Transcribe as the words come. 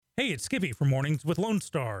Hey, it's Skippy from Mornings with Lone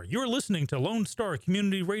Star. You're listening to Lone Star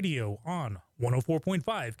Community Radio on 104.5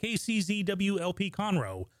 KCZWLP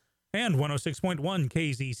Conroe and 106.1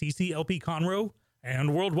 KZCCLP Conroe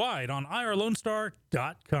and worldwide on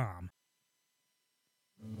irlonestar.com.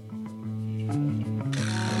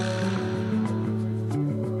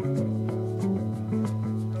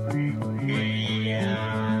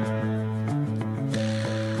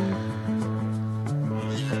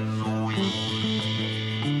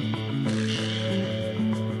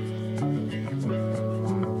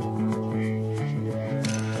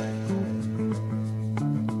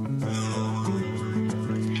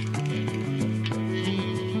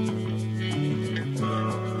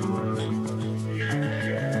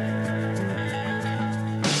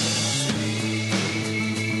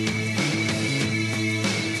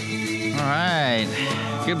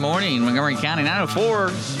 Good morning, Montgomery County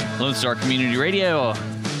 904, Lone Star Community Radio,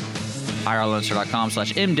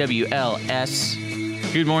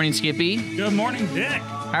 irlonestar.com/MWLS. Good morning, Skippy. Good morning, Dick.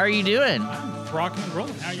 How are you doing? I'm rocking and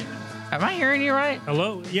rolling. How are you doing? Am I hearing you right?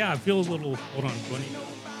 Hello? Yeah, I feel a little... Hold on, 20.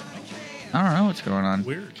 I don't know what's going on.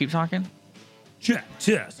 Weird. Keep talking. Check,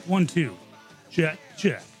 test, 1, 2. Check,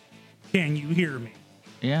 check. Can you hear me?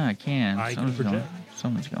 Yeah, I can. I can project.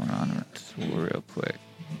 Something's going on. Let's real quick.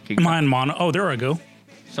 Mine mono. Oh, there I go.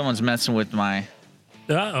 Someone's messing with my...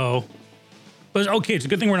 Uh-oh. But okay, it's a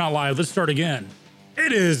good thing we're not live. Let's start again.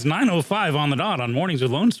 It is 9:05 on the dot on Mornings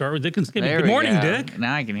with Lone Star with Dick and Skippy. Good morning, Dick.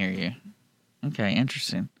 Now I can hear you. Okay,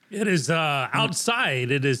 interesting. It is outside.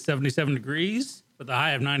 It is 77 degrees with a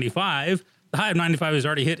high of 95. The high of 95 is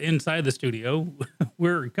already hit inside the studio.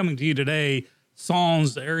 We're coming to you today,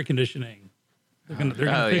 sans air conditioning. They're gonna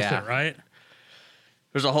fix it, right?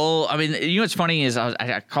 There's a whole, I mean, you know what's funny is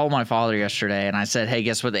I called my father yesterday and I said, hey,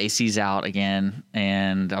 guess what? The AC's out again.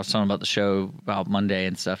 And I was telling him about the show about Monday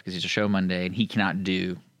and stuff because he's a show Monday and he cannot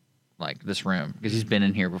do like this room because he's been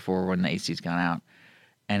in here before when the AC's gone out.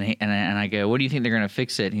 And I go, what do you think they're going to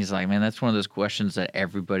fix it? And he's like, man, that's one of those questions that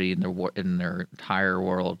everybody in their entire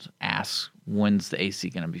world asks. When's the AC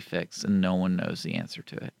going to be fixed? And no one knows the answer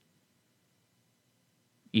to it.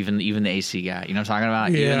 Even the AC guy, you know what I'm talking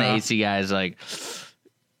about? Yeah. Even the AC guy is like...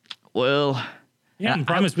 Well, yeah, I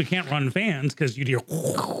promise we can't run fans because you'd hear.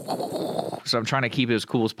 So I'm trying to keep it as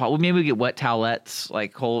cool as possible. Maybe we get wet towelettes,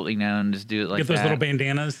 like hold, and just do it like get those that. little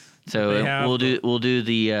bandanas. So we'll do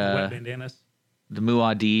the wet bandanas, the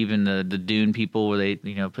Muad'Dib and the Dune people where they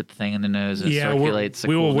put the thing in the nose and circulates.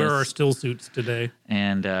 We will wear our still suits today.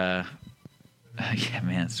 And yeah,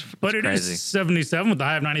 man, it's it crazy. Is 77 with the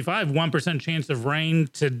high of 95. 1% chance of rain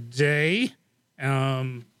today,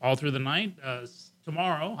 all through the night.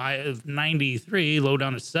 Tomorrow, high of 93, low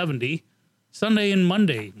down to 70. Sunday and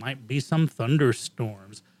Monday might be some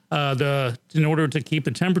thunderstorms. In order to keep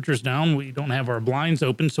the temperatures down, we don't have our blinds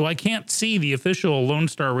open, so I can't see the official Lone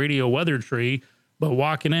Star Radio weather tree. But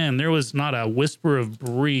walking in, there was not a whisper of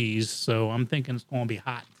breeze, so I'm thinking it's going to be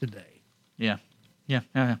hot today. Yeah.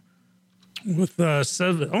 With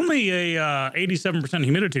only a 87%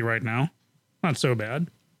 humidity right now, not so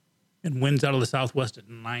bad. And winds out of the southwest at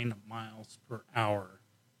 9 miles per hour.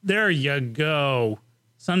 There you go.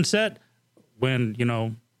 Sunset, when,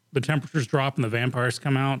 the temperatures drop and the vampires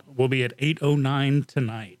come out, will be at 8:09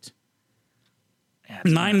 tonight. Yeah,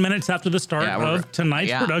 9 minutes after the start of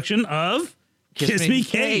tonight's production of Kiss Me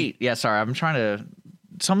Kate. Yeah, sorry, I'm trying to...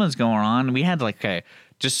 Something's going on. We had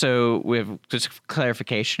just so we have just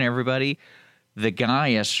clarification, everybody. The guy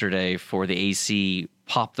yesterday for the AC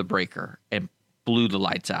popped the breaker and blew the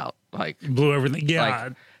lights out. Blew everything.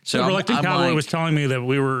 Yeah. So Reluctant Cowboy was telling me that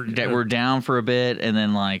we're down for a bit, and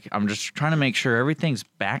then I'm just trying to make sure everything's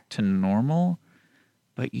back to normal,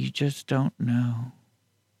 but you just don't know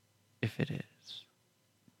if it is.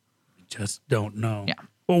 We just don't know. Yeah.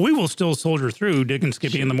 Well, we will still soldier through Dick and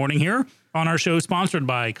Skippy in the morning here on our show, sponsored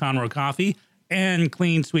by Conroe Coffee and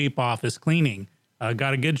Clean Sweep Office Cleaning.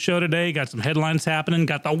 Got a good show today. Got some headlines happening.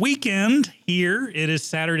 Got the weekend here. It is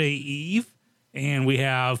Saturday Eve, and we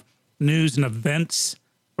have news and events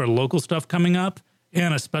for local stuff coming up,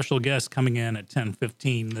 and a special guest coming in at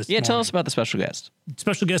 10:15 this morning. Tell us about the special guest.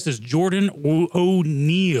 Special guest is Jordan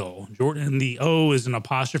O'Neill. Jordan, the O is an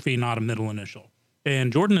apostrophe, not a middle initial.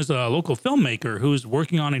 And Jordan is a local filmmaker who's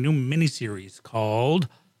working on a new miniseries called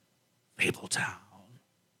Fabletown.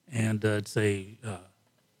 And it's a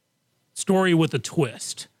story with a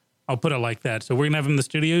twist. I'll put it like that. So we're going to have him in the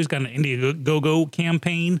studio. He's got an Indiegogo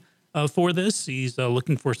campaign for this. He's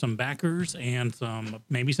looking for some backers and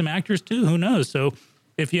maybe some actors too. Who knows? So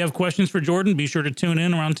if you have questions for Jordan, be sure to tune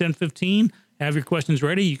in around 10:15. Have your questions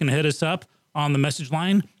ready. You can hit us up on the message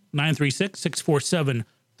line,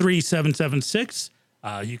 936-647-3776.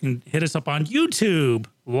 You can hit us up on YouTube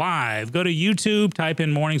live. Go to YouTube, type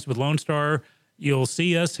in Mornings with Lone Star. You'll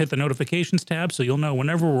see us, hit the notifications tab, so you'll know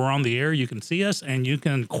whenever we're on the air, you can see us, and you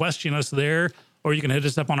can question us there, or you can hit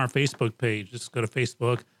us up on our Facebook page. Just go to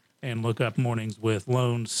Facebook and look up Mornings with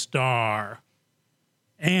Lone Star.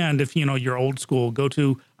 And if you're old school, go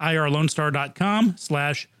to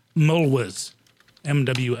irlonestar.com/MWLS,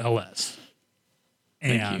 MWLS.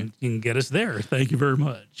 And you can get us there. Thank you very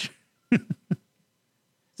much.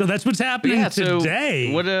 So that's what's happening today.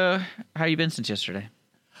 So what? How you been since yesterday?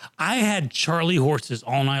 I had Charlie horses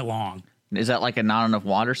all night long. Is that like a not enough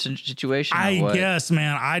water situation? I guess,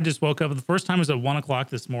 man. I just woke up. The first time was at 1:00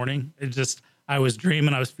 this morning. I was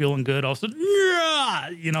dreaming. I was feeling good. All of a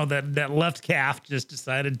sudden, that left calf just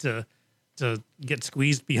decided to get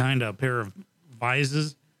squeezed behind a pair of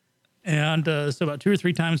vises. And so about 2 or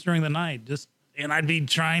 3 times during the night, and I'd be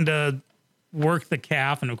trying to work the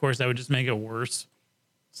calf. And of course, that would just make it worse.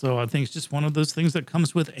 So I think it's just one of those things that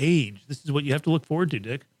comes with age. This is what you have to look forward to,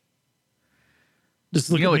 Dick. What's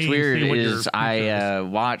weird is I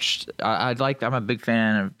watched. I'm a big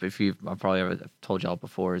fan of. I probably have told y'all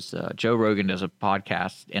before. Is Joe Rogan does a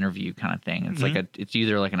podcast interview kind of thing. It's it's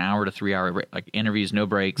either like an hour to 3 hour like interviews, no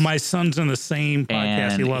breaks. My son's in the same podcast.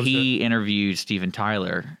 And he loves it. He interviewed Steven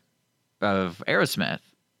Tyler of Aerosmith,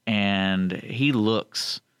 and he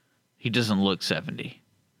doesn't look 70.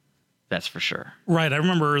 That's for sure. Right. I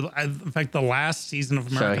remember, in fact, the last season of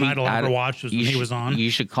American Idol I ever watched was when he was on.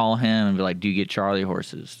 You should call him and be like, do you get Charlie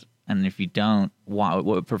horses? And if you don't,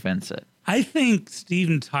 what prevents it? I think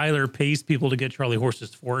Steven Tyler pays people to get Charlie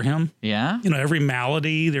horses for him. Yeah? Every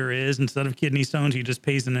malady there is, instead of kidney stones, he just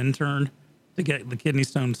pays an intern to get the kidney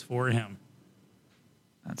stones for him.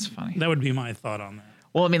 That's funny. That would be my thought on that.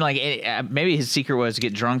 Well, I mean, maybe his secret was to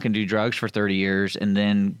get drunk and do drugs for 30 years and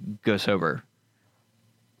then go sober.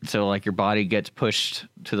 So, like, your body gets pushed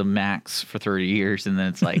to the max for 30 years, and then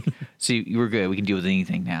it's like, see, you were good. We can deal with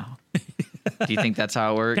anything now. Do you think that's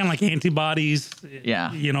how it works? Kind of like antibodies.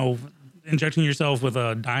 Yeah. Injecting yourself with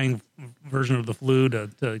a dying version of the flu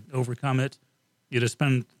to overcome it. You just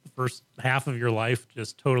spend the first half of your life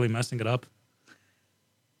just totally messing it up.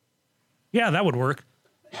 Yeah, that would work.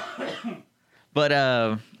 But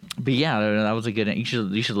yeah, that was a good. You should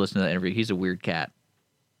listen to that interview. He's a weird cat.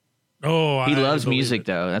 Oh, he loves music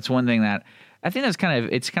though. That's one thing that I think it's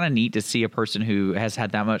kind of neat to see a person who has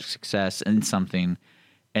had that much success in something,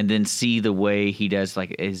 and then see the way he does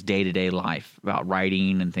like his day-to-day life about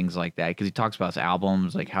writing and things like that. Because he talks about his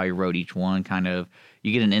albums, like how he wrote each one. Kind of,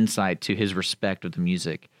 you get an insight to his respect of the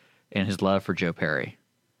music and his love for Joe Perry.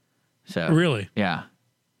 So really, yeah.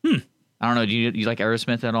 I don't know. Do you like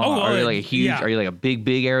Aerosmith at all? Are you like a huge? Yeah. Are you like a big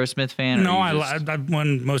Aerosmith fan? No,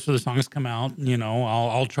 when most of the songs come out,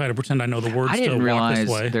 I'll try to pretend I know the words. I didn't realize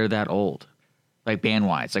they're that old, like band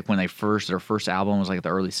wise. Like when their first album was like the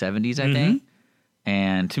early 70s, I think.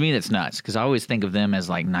 And to me, that's nuts because I always think of them as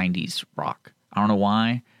like 90s rock. I don't know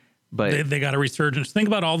why, but they got a resurgence. Think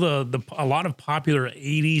about all a lot of popular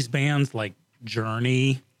 80s bands like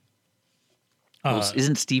Journey.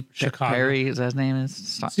 Isn't Steve Perry? Is that his name?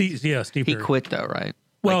 Steve Perry. He quit though, right?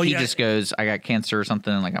 Well, he just goes, I got cancer or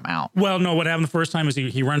something, and like I'm out. Well, no, what happened the first time is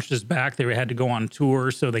he wrenched his back. They had to go on tour,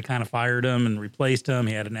 so they kind of fired him and replaced him.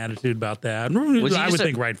 He had an attitude about that. I would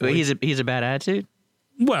think rightfully. He's a bad attitude?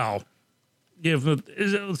 Well,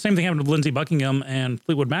 the same thing happened with Lindsey Buckingham and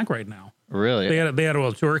Fleetwood Mac right now. Really? They had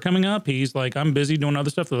a tour coming up. He's like, I'm busy doing other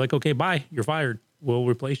stuff. They're like, okay, bye. You're fired. We'll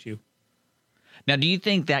replace you. Now, do you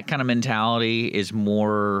think that kind of mentality is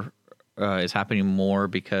happening more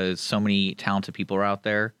because so many talented people are out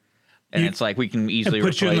there, and it's like we can easily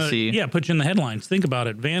replace you? Yeah, put you in the headlines. Think about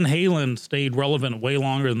it. Van Halen stayed relevant way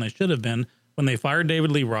longer than they should have been when they fired David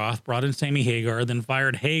Lee Roth, brought in Sammy Hagar, then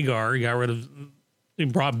fired Hagar,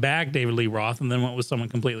 brought back David Lee Roth, and then went with someone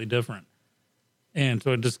completely different. And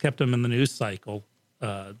so it just kept them in the news cycle.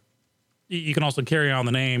 You can also carry on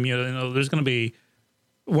the name. There's going to be.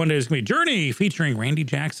 One day there's going to be Journey featuring Randy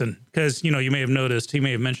Jackson. Because, you may have noticed, he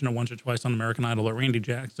may have mentioned it once or twice on American Idol, that Randy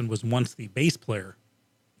Jackson was once the bass player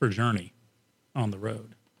for Journey on the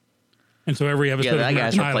road. And so every episode of American Idol...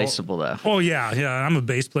 Yeah, that guy's replaceable, though. Oh, yeah. I'm a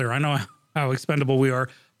bass player. I know how expendable we are.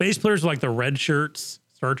 Bass players are like the red shirts,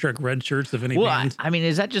 Star Trek red shirts of any band. I mean,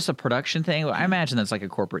 is that just a production thing? I imagine that's like a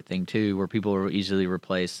corporate thing, too, where people are easily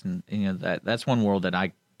replaced. And, that's one world that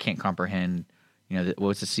I can't comprehend.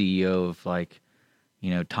 What's the CEO of, like...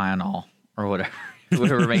 Tylenol or whatever.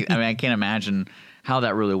 I can't imagine how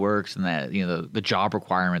that really works and that, the job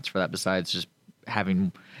requirements for that besides just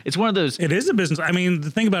having, it's one of those. It is a business. I mean,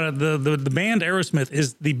 think about it. The band Aerosmith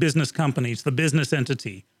is the business company. It's the business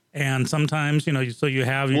entity. And sometimes, so you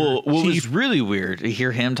have your Well, what was chief. really weird to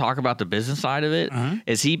hear him talk about the business side of it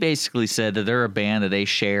is he basically said that they're a band that they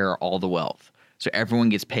share all the wealth. So everyone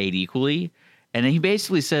gets paid equally. And then he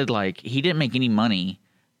basically said, like, he didn't make any money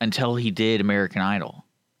until he did American Idol.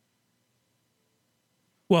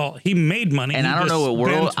 Well, he made money. And he I don't know just what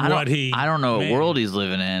world spent what he I don't know what made. world he's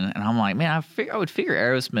living in. And I'm like, man, I would figure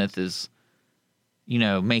Aerosmith is,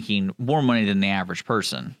 making more money than the average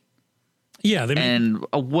person. Yeah, they made, And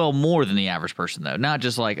well, more than the average person though. Not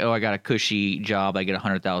just like, oh, I got a cushy job, I get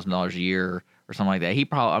 $100,000 a year or something like that.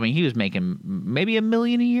 He was making maybe $1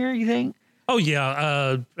 million a year. You think? oh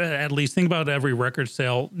yeah, at least think about every record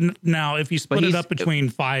sale. Now, if you split it he's- up between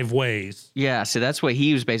 5 ways, Yeah. So that's what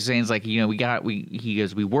he was basically saying. Is like, he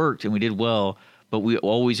goes, we worked and we did well, but we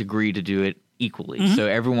always agreed to do it equally. So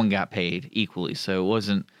everyone got paid equally. So it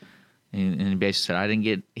wasn't. And he basically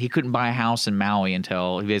said, he couldn't buy a house in Maui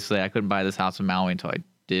until I couldn't buy this house in Maui until I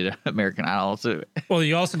did American Idol. So well,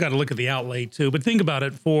 you also got to look at the outlay too. But think about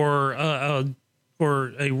it, for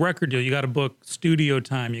a record deal, you got to book studio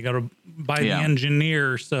time, you got to buy the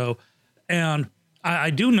engineer. So, and I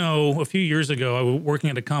do know a few years ago, I was working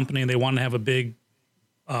at a company and they wanted to have a big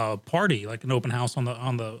party, like an open house on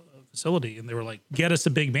the facility, and they were like, "Get us a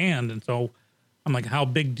big band." And so I'm like, "How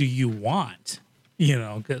big do you want?"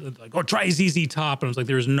 'Cause it's like, "Oh, try ZZ Top," and I was like,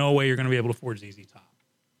 "There's no way you're going to be able to afford ZZ Top.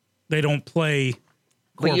 They don't play." but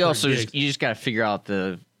you corporate also gigs. just got to figure out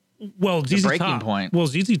the Well, ZZ breaking Top, point. Well,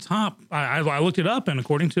 ZZ Top, I looked it up, and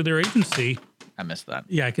according to their agency, I missed that.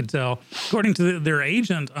 yeah, I could tell. According to their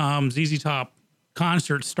agent, ZZ Top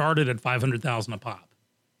concerts started at $500,000 a pop.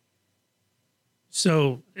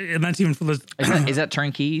 So, and that's even for the Is that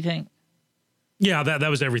turnkey? You think? yeah, that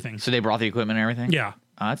was everything. So they brought the equipment and everything. Yeah,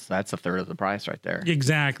 That's a third of the price right there.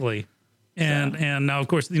 exactly. And now, of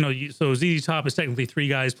course, so ZZ Top is technically 3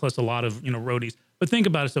 guys plus a lot of roadies. But think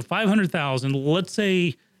about it. So 500,000. Let's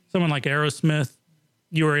say someone like Aerosmith,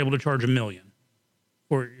 you were able to charge $1 million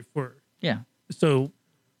for. Yeah. So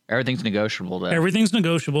Everything's negotiable. Though. everything's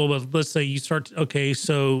negotiable, but let's say you start. Okay,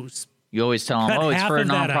 so You always tell them, Cut oh, it's half for a of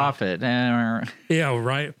that out. nonprofit. yeah,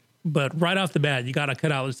 right. But right off the bat, you got to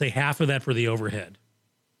cut out, let's say, half of that for the overhead,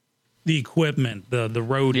 the equipment, the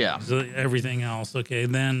roadies, Yeah. everything else. Okay,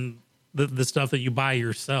 then the stuff that you buy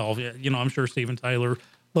yourself. I'm sure Steven Tyler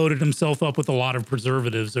loaded himself up with a lot of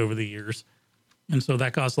preservatives over the years, and so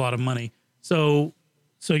that costs a lot of money. So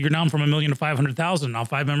you're down from $1 million to 500,000. Now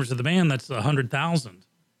 5 members of the band, that's 100,000.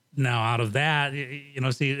 Now out of that,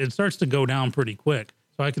 see, it starts to go down pretty quick.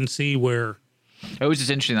 So I can see where. It was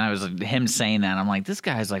just interesting. I was like, him saying that. I'm like, this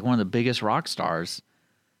guy's like one of the biggest rock stars,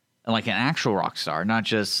 like an actual rock star, not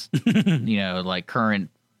just like current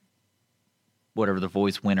whatever the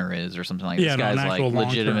Voice winner is or something like that. Yeah, This no, an guy's like actual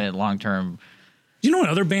legitimate long term. Do you know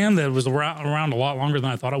another band that was around a lot longer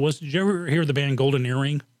than I thought it was? Did you ever hear the band Golden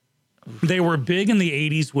Earring? They were big in the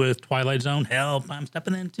 80s with Twilight Zone. Help, I'm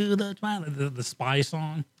stepping into the twilight. The Spy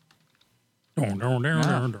song. see.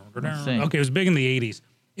 Okay, it was big in the 80s.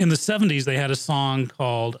 In the 70s, they had a song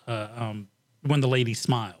called When the Lady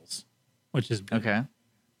Smiles, which is big. Okay.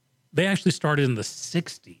 They actually started in the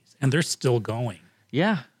 60s, and they're still going.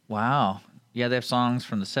 Yeah. Wow. Yeah, they have songs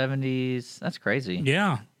from the 70s. That's crazy.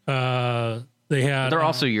 Yeah. They had. They're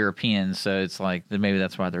also European, so it's like maybe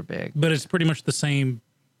that's why they're big. But it's pretty much the same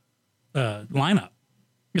lineup.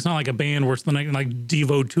 It's not like a band where it's like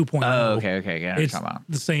Devo 2.0. Oh, okay. Yeah, I know what you're It's talking about.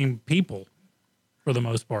 the same people for the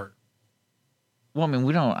most part. Well, I mean,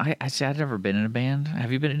 we don't. I say I've never been in a band.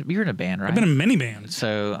 Have you been? You're in a band, right? I've been in many bands.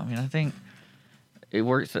 So, I mean, I think it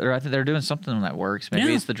works. Or I think they're doing something that works. Maybe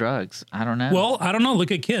Yeah. it's the drugs. I don't know. Well, I don't know.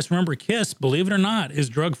 Look at Kiss. Remember, Kiss, believe it or not, is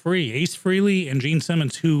drug free. Ace Frehley and Gene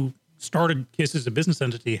Simmons, who started Kiss as a business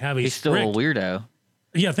entity, have a he's still a strict. weirdo.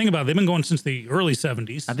 Yeah, think about it. They've been going since the early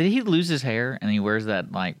 70s. Did he lose his hair and he wears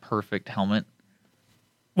that like perfect helmet?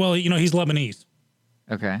 Well, he's Lebanese.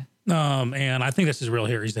 Okay. And I think that's his real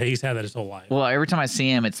hair. He's had that his whole life. Well, every time I see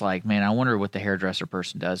him, it's like, man, I wonder what the hairdresser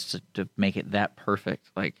person does to make it that perfect.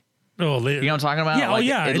 Like, Oh, you know what I'm talking about? Yeah, Like,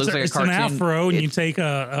 yeah. It looks like a it's cartoon. an afro, and you take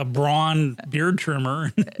a brawn beard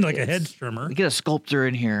trimmer, like a head trimmer. Get a sculptor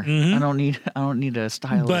in here. I don't need a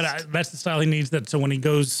stylist. But that's the style he needs. That so when he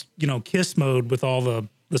goes, Kiss mode with all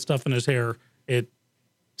the stuff in his hair, it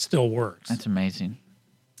still works. That's amazing.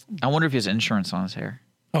 I wonder if he has insurance on his hair.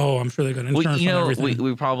 Oh, I'm sure they got insurance on everything.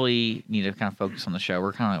 we probably need to kind of focus on the show.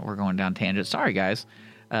 We're going down tangent. Sorry, guys.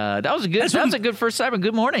 That was a good first segment.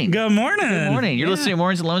 Good morning. Good morning. Good morning. You're Yeah. listening to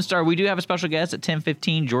Mornings at Lone Star. We do have a special guest at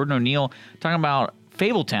 10:15, Jordan O'Neill, talking about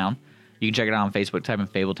Fabletown. You can check it out on Facebook. Type in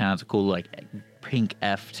Fabletown. It's a cool pink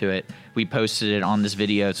F to it. We posted it on this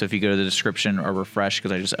video, so if you go to the description or refresh,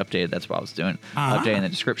 because I just updated, that's what I was doing, updating the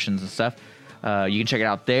descriptions and stuff. You can check it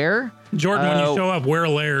out there. Jordan, when you show up, wear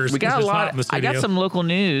layers. We got a lot. I got some some local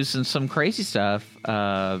news and some crazy stuff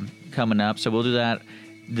coming up, so we'll do that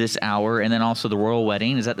this hour, and then also the royal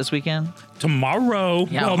wedding. Is that this weekend? Tomorrow.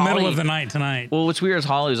 Yeah, well, Holly, middle of the night tonight. Well, what's weird is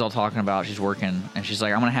Holly was all talking about she's working, and she's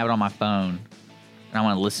like, I'm going to have it on my phone, and I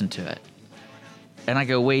want to listen to it. And I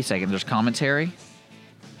go, wait a second, there's commentary?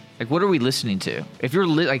 Like, what are we listening to? If you're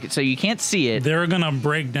so you can't see it. They're gonna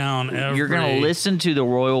break down every. You're gonna listen to the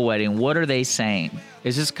royal wedding. What are they saying?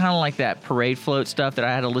 Is this kind of like that parade float stuff that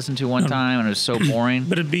I had to listen to one time and it was so boring?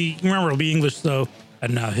 But it'll be English though.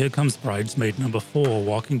 And now here comes bridesmaid number 4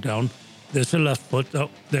 walking down. There's her left foot. Oh,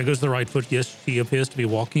 there goes the right foot. Yes, she appears to be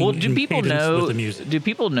walking. Well, do people know? With the music. Do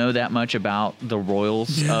people know that much about the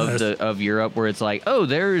royals of Europe? Where it's like, oh,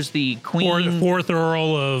 there's the queen, fourth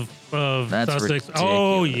Earl of That's Sussex. ridiculous.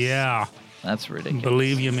 Oh yeah, that's ridiculous.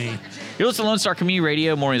 Believe you me. You're listening to Lone Star Community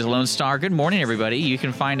Radio. Mornings with Lone Star. Good morning, everybody. You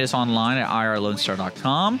can find us online at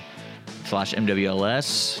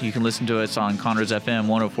irlonestar.com/MWLS. You can listen to us on Conroe's FM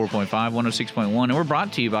 104.5, 106.1, and we're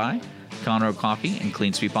brought to you by Conroe Coffee and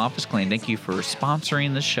Clean Sweep Office Clean. Thank you for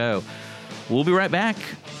sponsoring the show. We'll be right back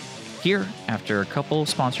here after a couple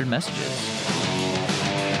sponsored messages.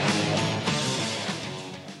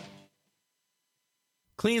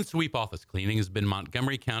 Clean Sweep Office Cleaning has been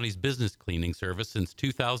Montgomery County's business cleaning service since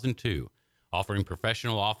 2002, offering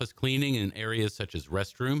professional office cleaning in areas such as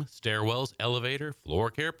restroom, stairwells, elevator,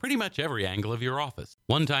 floor care, pretty much every angle of your office.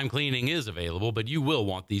 One-time cleaning is available, but you will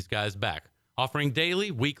want these guys back. Offering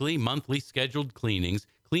daily, weekly, monthly scheduled cleanings,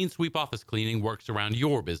 Clean Sweep Office Cleaning works around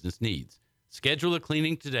your business needs. Schedule a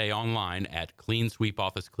cleaning today online at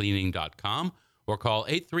cleansweepofficecleaning.com or call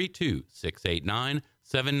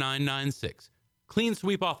 832-689-7996. Clean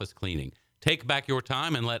Sweep Office Cleaning. Take back your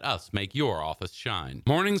time and let us make your office shine.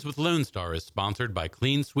 Mornings with Lone Star is sponsored by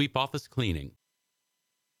Clean Sweep Office Cleaning.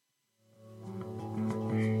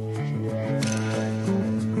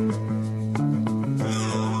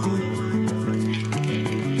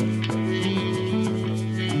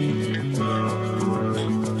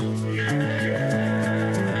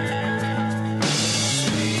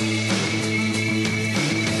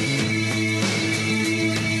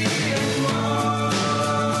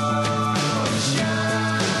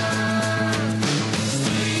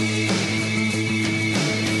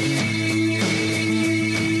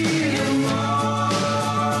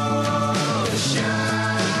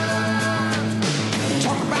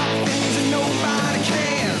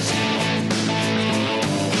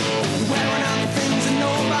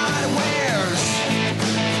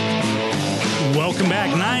 Welcome back.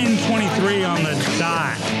 9:23 on the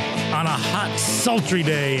dot on a hot, sultry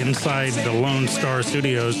day inside the Lone Star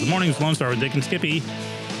Studios. The morning's Lone Star with Dick and Skippy.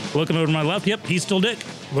 Looking over to my left, yep, he's still Dick.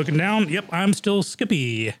 Looking down, yep, I'm still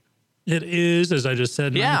Skippy. It is, as I just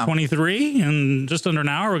said, 9:23, and just under an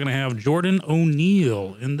hour, we're going to have Jordan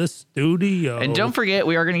O'Neill in the studio. And don't forget,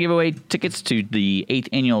 we are going to give away tickets to the 8th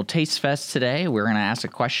Annual Taste Fest today. We're going to ask a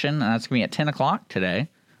question, and that's going to be at 10 o'clock today. A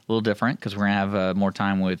little different, because we're going to have more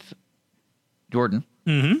time with Jordan.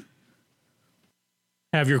 Mm-hmm.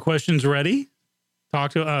 Have your questions ready.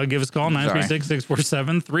 Talk to, give us a call,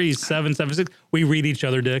 936-647-3776. We read each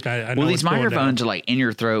other, Dick. I know well, these microphones are like in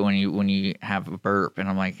your throat when you have a burp, and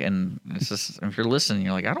I'm like, and it's just, if you're listening,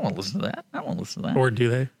 you're like, I don't want to listen to that. I don't want to listen to that. Or do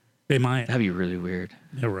they? They might. That'd be really weird.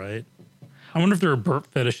 Yeah, right. I wonder if there are burp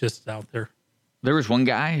fetishists out there. There was one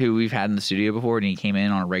guy who we've had in the studio before, and he came in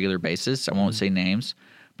on a regular basis. I won't say names,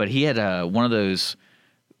 but he had one of those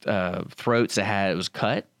throats that was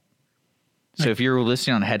cut. So if you were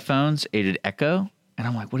listening on headphones, it'd echo. And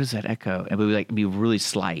I'm like, what is that echo? And it would be really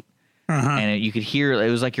slight. And you could hear, it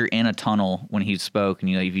was like you're in a tunnel when he spoke. And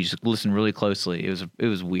if you just listen really closely, it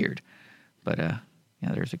was weird. But yeah,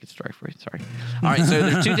 there's a good story for you. Sorry. All right, so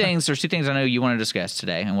there's two things. There's two things I know you want to discuss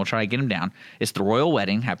today, and we'll try to get them down. It's the royal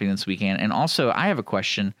wedding happening this weekend. And also, I have a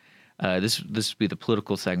question. This will be the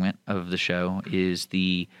political segment of the show, is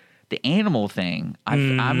the animal thing.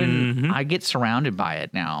 I get surrounded by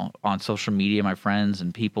it now on social media, my friends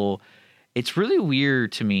and people. It's really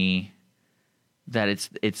weird to me that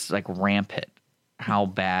it's like rampant how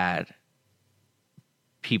bad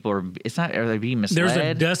people are. Are they being misled? There's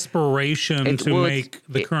a desperation to make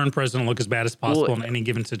the current president look as bad as possible in any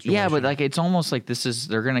given situation. Yeah, but like it's almost like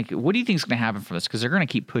they're gonna. What do you think is gonna happen from this? Because they're gonna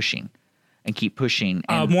keep pushing. and keep pushing.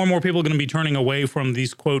 And more and more people are going to be turning away from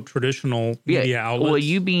these quote traditional media outlets. Well,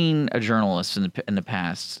 you being a journalist in the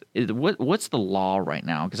past, what's the law right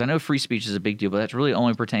now? Because I know free speech is a big deal, but that really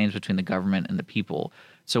only pertains between the government and the people.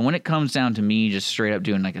 So when it comes down to me just straight up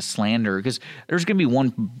doing like a slander, because there's going to be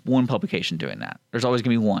one publication doing that. There's always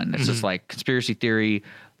going to be one. It's just like conspiracy theory.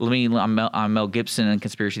 I'm Mel Gibson and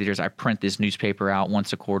conspiracy theories. I print this newspaper out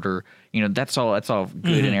once a quarter. You know, that's all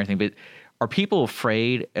good and everything. But are people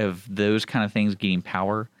afraid of those kind of things getting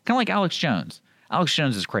power? Kind of like Alex Jones. Alex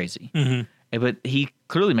Jones is crazy, but he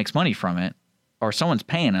clearly makes money from it, or someone's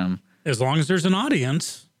paying him. As long as there's an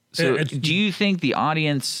audience. So do you think the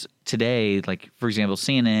audience today, like for example,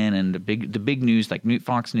 CNN and the big news, like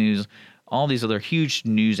Fox News, all these other huge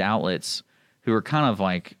news outlets who are kind of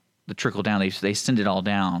like the trickle down, they send it all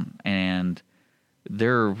down, and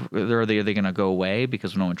are they going to go away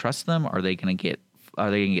because no one trusts them? Are they going to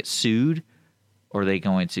get sued? Or are they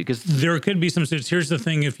going to? Because there could be some suits. Here's the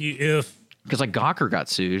thing: if because like Gawker got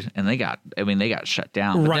sued and they got shut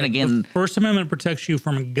down. But right, then again, the First Amendment protects you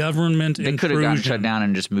from government intrusion. They could have gotten shut down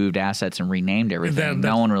and just moved assets and renamed everything.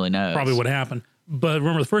 No one really knows. Probably what happened. But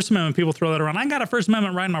remember, the First Amendment, people throw that around. I got a First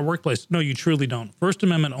Amendment right in my workplace. No, you truly don't. First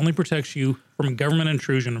Amendment only protects you from government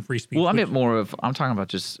intrusion and free speech. Well, I'm talking about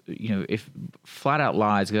just, if flat out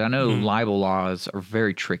lies, because I know libel laws are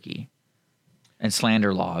very tricky. And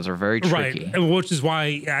slander laws are very tricky. Right, which is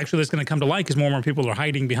why actually that's going to come to light because more and more people are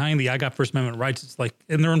hiding behind the I got First Amendment rights. It's like,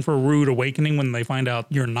 and they're in for a rude awakening when they find out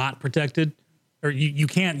you're not protected. Or you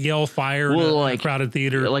can't yell fire in a crowded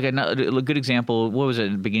theater. Like a good example, what was it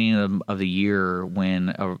at the beginning of the year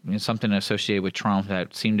when something associated with Trump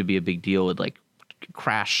that seemed to be a big deal, it like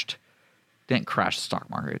crashed. Didn't crash the stock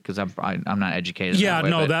market because I'm not educated. Yeah,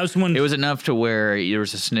 no, that was when it was enough to where there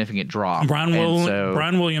was a significant drop. Brian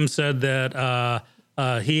Williams said that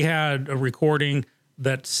he had a recording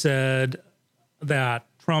that said that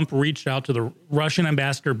Trump reached out to the Russian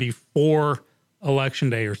ambassador before Election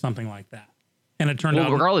Day or something like that, and it turned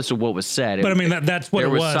out, regardless of what was said, but I mean that's what there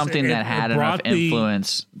it was. Was something that had enough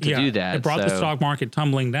influence to do that. It brought the stock market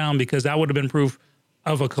tumbling down because that would have been proof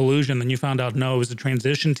of a collusion. Then you found out no, it was a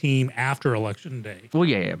transition team after Election Day. Well,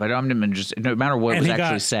 yeah, but I'm just no matter what was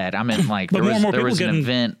actually said. I mean, like there was an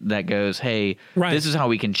event that goes, hey, this is how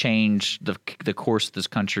we can change the course of this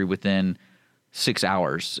country within 6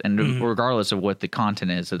 hours, and regardless of what the content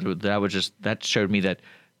is, that showed me that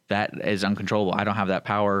is uncontrollable. I don't have that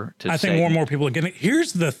power to. I think more and more people are getting.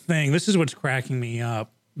 Here's the thing. This is what's cracking me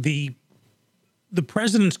up. The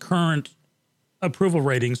president's current approval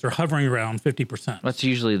ratings are hovering around 50%. That's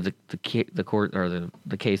usually the court or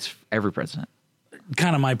the case for every president.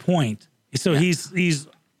 Kind of my point. So he's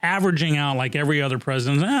averaging out like every other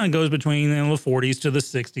president. It goes between the 40s to the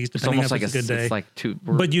 60s, depending on if it's a good day. It's like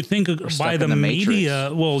but you think by the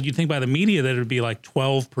media, you think by the media that it would be like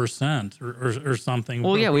 12% or something.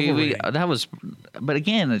 Well, yeah, that was. But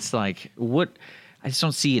again, it's like I just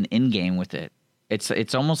don't see an end game with it.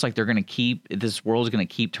 It's almost like they're going to keep this world's going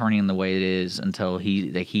to keep turning the way it is until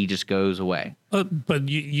he just goes away. But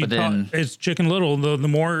it's Chicken Little. The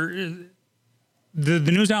more the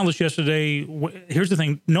news outlets yesterday. Here's the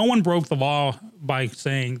thing: no one broke the law by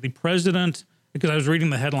saying the president. Because I was reading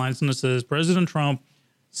the headlines and it says President Trump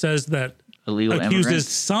says that accuses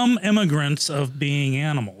some immigrants of being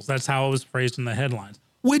animals. That's how it was phrased in the headlines,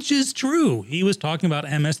 which is true. He was talking about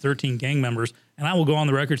MS-13 gang members. And I will go on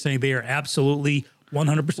the record saying they are absolutely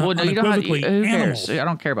 100% unequivocally animals. I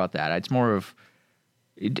don't care about that. It's more of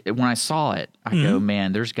when I saw it, I go,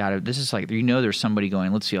 man, this is like, there's somebody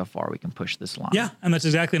going, let's see how far we can push this line. Yeah, and that's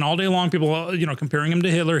exactly, and all day long people, comparing him to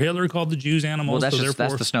Hitler. Hitler called the Jews animals. Well,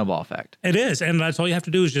 that's the snowball effect. It is, and that's all you have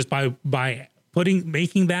to do is just by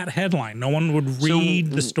making that headline. No one would read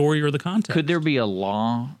the story or the context. Could there be a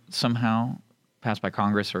law somehow passed by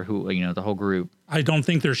Congress or the whole group? I don't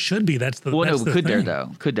think there should be. Could there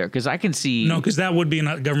though? Could there? Because I can see because that would be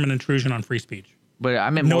a government intrusion on free speech. But I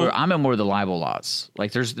meant more the libel laws.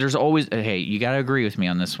 Like there's always you got to agree with me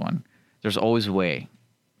on this one. There's always a way.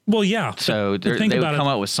 Well, yeah. So they would come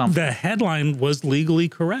up with something. The headline was legally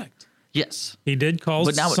correct. Yes, he did call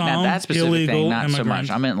but some that specific illegal thing, not immigrants. so much.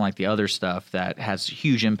 I meant like the other stuff that has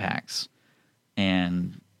huge impacts,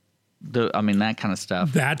 and that kind of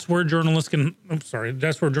stuff. That's where journalists can.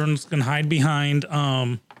 That's where journalists can hide behind.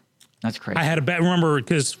 That's crazy. I had a bad remember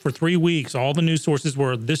because for 3 weeks, all the news sources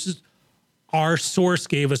were our source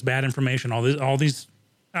gave us bad information. All these.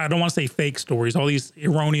 I don't want to say fake stories. All these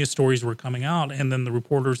erroneous stories were coming out, and then the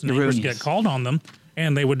reporters and anchors get called on them,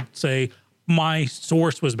 and they would say, "My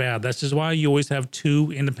source was bad." That's just why you always have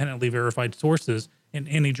 2 independently verified sources in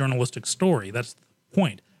any journalistic story. That's the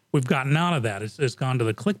point. We've gotten out of that. It's gone to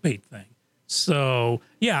the clickbait thing. So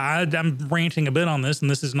yeah, I'm ranting a bit on this, and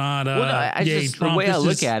this is not yay Trump. The way This I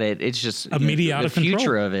look is at it, it's just a media out the of control.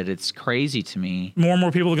 future of it. It's crazy to me. More and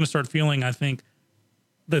more people are going to start feeling, I think,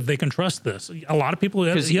 that they can trust this. A lot of people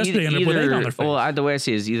yesterday ended up with egg on their face. Well, the way I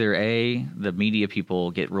see it is either A, the media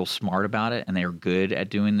people get real smart about it and they're good at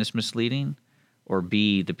doing this misleading, or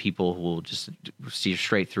B, the people who will just see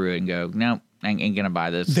straight through it and go, no, I ain't going to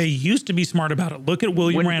buy this. They used to be smart about it. Look at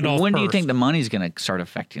William Randolph. When do you think the money's going to start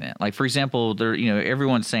affecting it? Like, for example,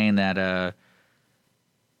 everyone's saying that,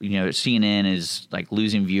 CNN is like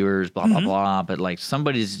losing viewers, blah, blah, blah. But like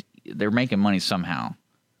they're making money somehow.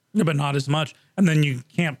 Yeah, but not as much. And then you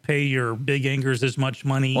can't pay your big anchors as much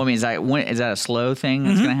money. Well, I mean, is that a slow thing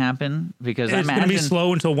that's going to happen? Because it's going to be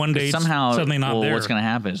slow until one day somehow it's suddenly not there. What's going to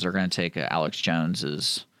happen is they're going to take Alex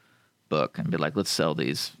Jones's book and be like, let's sell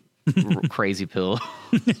these crazy pill.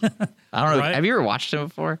 I don't know. Right? Have you ever watched it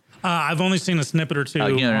before? I've only seen a snippet or two.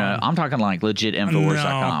 No. I'm talking like legit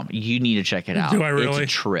Infowars.com. You need to check it out. Do I really? It's a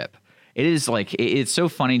trip. It is like, it's so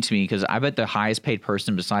funny to me because I bet the highest paid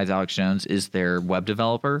person besides Alex Jones is their web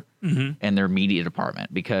developer and their media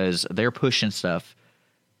department, because they're pushing stuff.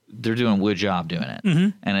 They're doing a good job doing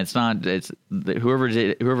it. And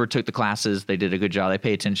whoever took the classes, they did a good job. They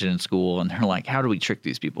pay attention in school and they're like, how do we trick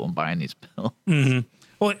these people in buying these pills?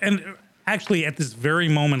 Well, and actually at this very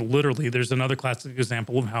moment, literally, there's another classic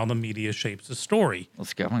example of how the media shapes a story.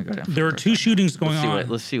 Let's go. I'm going to go down. There are two shootings going on.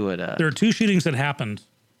 Let's see what. There are two shootings that happened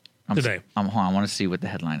today. Hold on, I want to see what the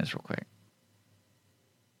headline is real quick.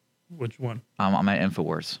 Which one? I'm at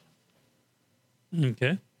Infowars.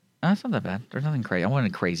 Okay. That's not that bad. There's nothing crazy. I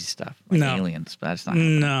wanted crazy stuff, like aliens, but that's not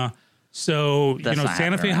happening. No. So, That's not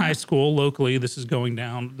Santa Fe happening, High right? School, locally, this is going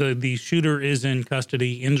down. The shooter is in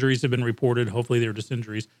custody. Injuries have been reported. Hopefully they're just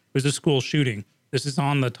injuries. It was a school shooting. This is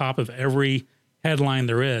on the top of every headline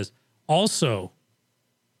there is. Also,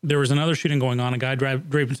 there was another shooting going on. A guy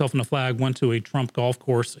draped himself in a flag, went to a Trump golf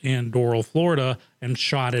course in Doral, Florida, and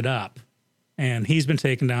shot it up. And he's been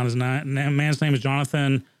taken down. His man's name is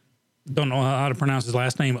Jonathan. Don't know how to pronounce his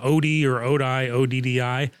last name. Oddi or Oddi,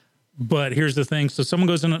 O-D-D-I. But here's the thing. So someone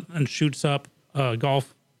goes in and shoots up a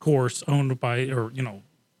golf course owned by,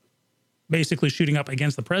 basically shooting up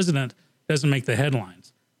against the president, doesn't make the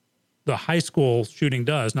headlines. The high school shooting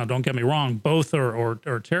does. Now, don't get me wrong. Both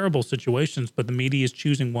are terrible situations, but the media is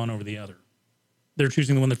choosing one over the other. They're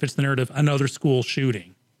choosing the one that fits the narrative. Another school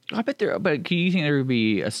shooting. I bet but do you think there would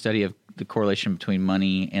be a study of the correlation between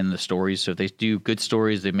money and the stories? So if they do good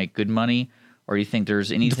stories, they make good money? Or do you think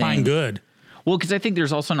there's anything? Define good. Well, because I think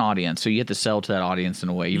there's also an audience. So you have to sell to that audience in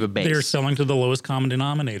a way. You have a base. They're selling to the lowest common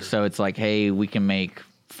denominator. So it's like, hey, we can make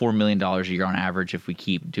 $4 million a year on average if we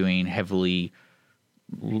keep doing heavily,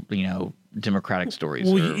 Democratic stories.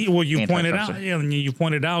 Well, you pointed out. Yeah, you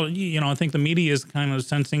pointed out. I think the media is kind of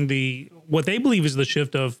sensing what they believe is the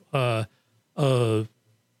shift of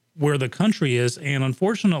where the country is, and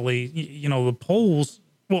unfortunately, the polls.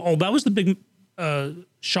 Well, that was the big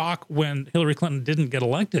shock when Hillary Clinton didn't get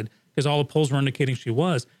elected, because all the polls were indicating she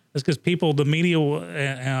was. That's because the media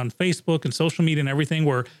on Facebook and social media and everything,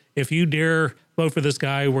 where if you dare vote for this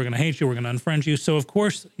guy, we're going to hate you, we're going to unfriend you. So, of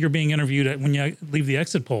course, you're being interviewed when you leave the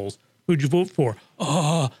exit polls. Who'd you vote for?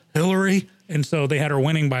 Hillary. And so they had her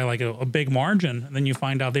winning by like a big margin. And then you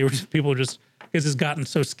find out people just, because it's gotten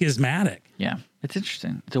so schismatic. Yeah, it's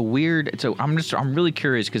interesting. I'm really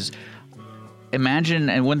curious because imagine,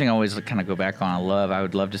 and one thing I always kind of go back on, I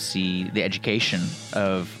would love to see the education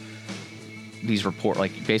of these reports.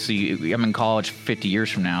 Like basically, I'm in college 50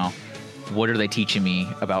 years from now. What are they teaching me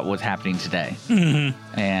about what's happening today?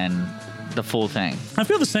 Mm-hmm. And the full thing. I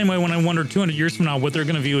feel the same way when I wonder 200 years from now what they're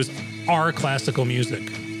going to view as our classical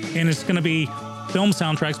music. And it's going to be film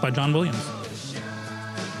soundtracks by John Williams.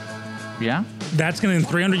 Yeah? That's going to, in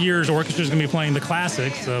 300 years, orchestra's going to be playing the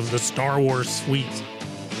classics of the Star Wars suite.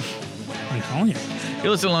 I'm telling you. You're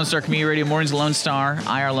listening to Lone Star Community Radio, Mornings Lone Star,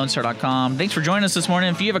 irlonestar.com. Thanks for joining us this morning.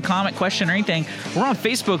 If you have a comment, question, or anything, we're on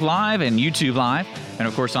Facebook Live and YouTube Live, and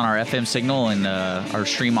of course on our FM signal and our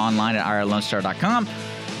stream online at irlonestar.com.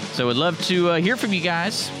 So we'd love to hear from you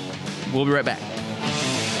guys. We'll be right back.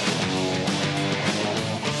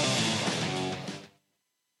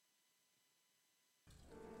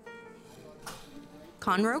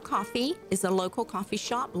 Conroe Coffee is a local coffee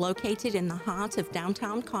shop located in the heart of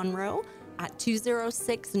downtown Conroe at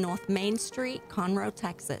 206 North Main Street, Conroe,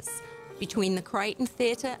 Texas. Between the Crichton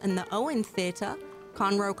Theater and the Owen Theater,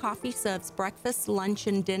 Conroe Coffee serves breakfast, lunch,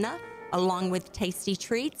 and dinner, along with tasty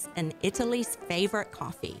treats and Italy's favorite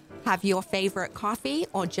coffee. Have your favorite coffee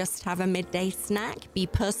or just have a midday snack be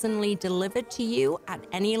personally delivered to you at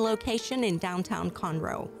any location in downtown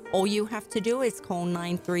Conroe. All you have to do is call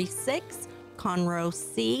 936 Conroe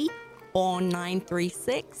C, or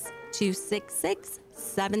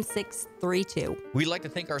 936-266-7632. We'd like to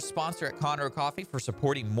thank our sponsor at Conroe Coffee for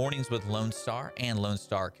supporting Mornings with Lone Star and Lone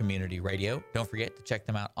Star Community Radio. Don't forget to check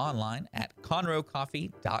them out online at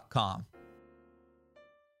conroecoffee.com.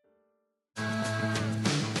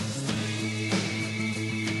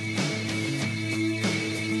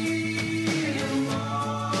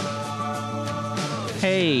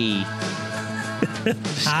 Hey.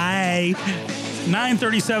 Hi.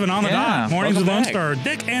 9:37 on the Yeah, dot. Mornings with welcome Lone back. Star.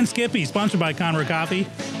 Dick and Skippy, sponsored by Conroe Coffee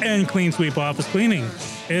and Clean Sweep Office Cleaning.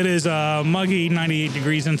 It is muggy 98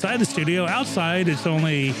 degrees inside the studio. Outside, it's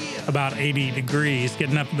only about 80 degrees,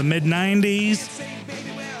 getting up to the mid-90s.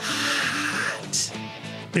 Hot.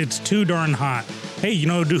 It's too darn hot. Hey, you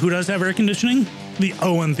know who does have air conditioning? The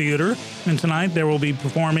Owen Theater. And tonight, they will be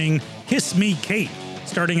performing Kiss Me, Kate,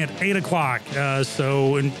 starting at 8 o'clock.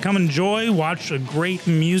 So come enjoy, watch a great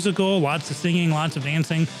musical, lots of singing, lots of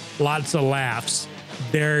dancing, lots of laughs.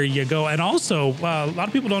 There you go. And also, a lot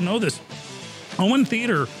of people don't know this. Owen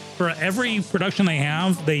Theater, for every production they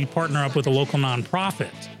have, they partner up with a local nonprofit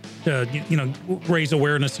to, raise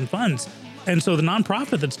awareness and funds. And so the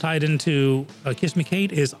nonprofit that's tied into Kiss Me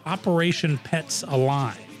Kate is Operation Pets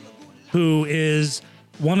Alive, who is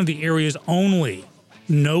one of the area's only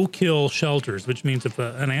no-kill shelters, which means if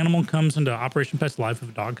an animal comes into Operation Pets Alive, if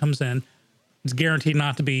a dog comes in, it's guaranteed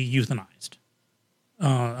not to be euthanized.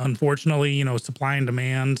 Unfortunately, supply and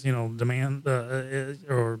demand,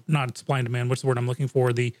 or not supply and demand, what's the word I'm looking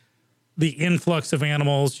for? The influx of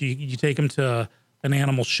animals, you take them to an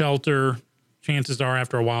animal shelter, chances are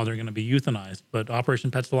after a while they're going to be euthanized. But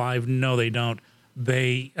Operation Pets Alive, no, they don't.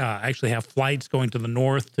 They actually have flights going to the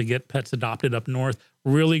north to get pets adopted up north.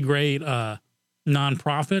 Really great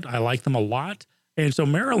nonprofit. I like them a lot. And so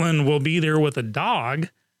Marilyn will be there with a dog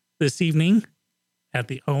this evening at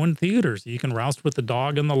the Owen Theater. So you can roust with the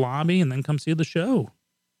dog in the lobby and then come see the show.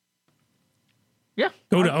 Yeah.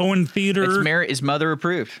 Go to Owen Theater. It's mother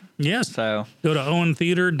approved. Yes. So go to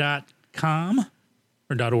owentheater.com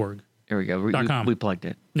or .org. there we go. .com. We plugged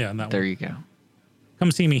it. Yeah, that There one. you go. Come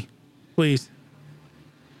see me, please.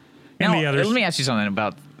 And Now, the others. let me ask you something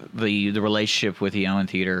about the relationship with the Owen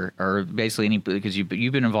Theater, or basically because you've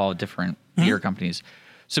been involved with different theater companies.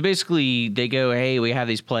 So basically, they go, "Hey, we have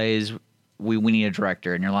these plays. We need a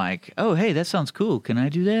director," and you're like, "Oh, hey, that sounds cool. Can I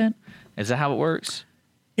do that?" Is that how it works?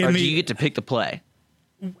 Or do you get to pick the play?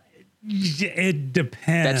 It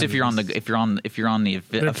depends. That's if you're on the the play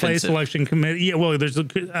offensive. selection committee. Yeah, well, there's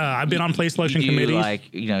I've been on play selection you committees.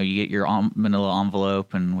 Like, you get your manila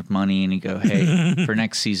envelope and with money, and you go, "Hey, for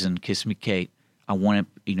next season, Kiss Me, Kate. I want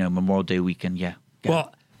it, Memorial Day weekend." Yeah.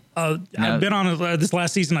 Well, I've been on this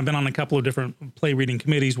last season. I've been on a couple of different play reading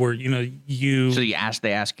committees where So they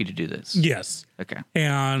ask you to do this. Yes. Okay.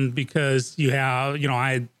 And because you have,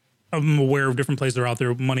 I'm aware of different plays that are out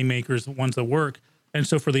there, money makers, ones that work. And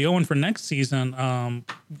so for the Owen for next season,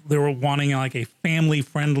 they were wanting like a family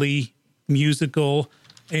friendly musical.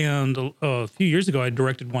 And a few years ago, I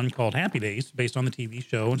directed one called Happy Days based on the TV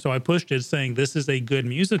show. And so I pushed it saying, this is a good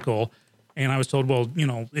musical. And I was told, well,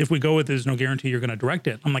 if we go with it, there's no guarantee you're going to direct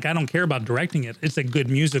it. I'm like, I don't care about directing it. It's a good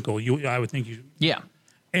musical. I would think you. Yeah.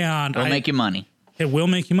 And It'll make you money. It will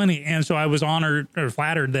make you money. And so I was honored or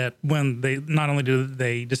flattered that when they, not only did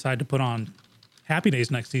they decide to put on Happy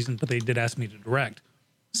Days next season, but they did ask me to direct.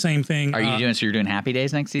 Same thing. Are you doing, so you're doing Happy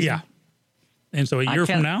Days next season? Yeah. And so a year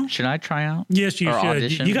from now. Should I try out? Yes, you Or should.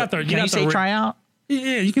 audition? You got the. Can you say try out?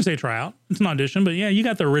 Yeah, you can say try out. It's an audition, but yeah, you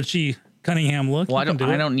got the Richie Cunningham look. Well, You I can do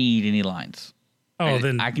it. don't need any lines. Oh,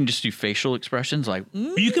 then I can just do facial expressions like.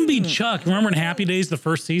 you can be Chuck. Remember in Happy Days, the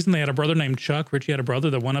first season, they had a brother named Chuck. Richie had a brother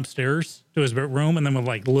that went upstairs to his room and then was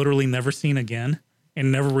like literally never seen again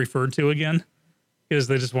and never referred to again because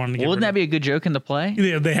they just wanted to get. Wouldn't that be a good joke in the play?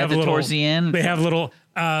 Yeah, they have a little towards the end. They have little.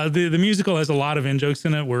 The musical has a lot of in jokes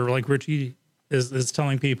in it where like Richie is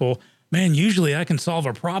telling people, "Man, usually I can solve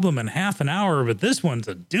a problem in half an hour, but this one's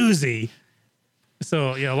a doozy."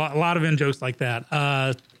 So yeah, a lot of in jokes like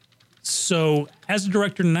that. So as a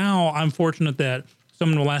director now, I'm fortunate that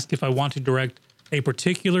someone will ask if I want to direct a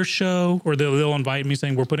particular show, or they'll invite me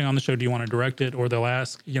saying, "We're putting on the show. Do you want to direct it?" Or they'll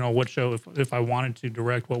ask, what show, if I wanted to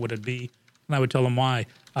direct, what would it be? And I would tell them why.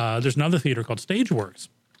 There's another theater called Stageworks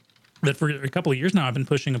that for a couple of years now I've been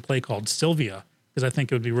pushing a play called Sylvia because I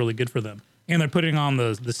think it would be really good for them. And they're putting on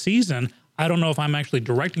the season. I don't know if I'm actually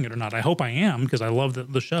directing it or not. I hope I am because I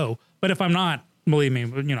love the show. But if I'm not, believe me,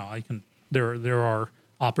 I can. There are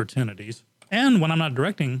opportunities. And when I'm not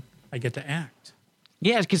directing, I get to act.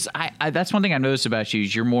 Yeah, because I that's one thing I noticed about you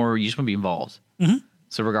is you just want to be involved. Mm-hmm.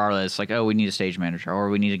 So regardless, like, oh, we need a stage manager, or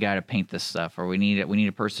we need a guy to paint this stuff, or we need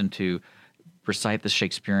a person to recite the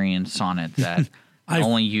Shakespearean sonnet that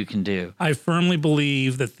only you can do. I firmly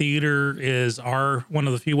believe that theater is one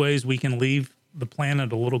of the few ways we can leave the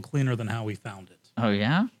planet a little cleaner than how we found it. Oh,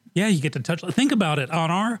 yeah? Yeah, you get to touch. Think about it.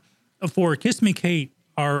 For Kiss Me Kate,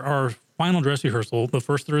 our final dress rehearsal, the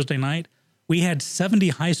first Thursday night, we had 70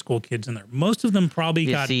 high school kids in there. Most of them probably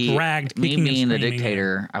got dragged, me kicking being and the screaming.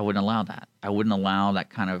 dictator, I wouldn't allow that. I wouldn't allow that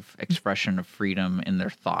kind of expression of freedom in their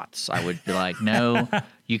thoughts. I would be like, no,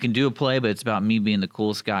 you can do a play, but it's about me being the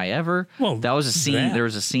coolest guy ever. Well, that was a scene. that- There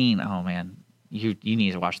was a scene. Oh man, you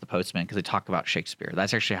need to watch The Postman because they talk about Shakespeare.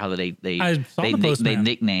 That's actually how they I saw The Postman. they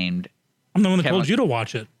nicknamed. I'm the one that Kevin- told you to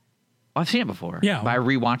watch it. I've seen it before. Yeah. but I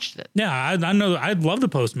rewatched it. Yeah, I know. I love The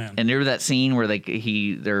Postman. And there that scene where they come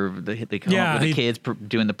up with the kids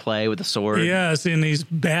doing the play with the sword. Yes, and he's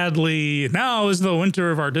badly, now is the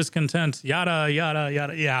winter of our discontent, yada, yada,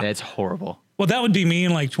 yada. Yeah. That's horrible. Well, that would be me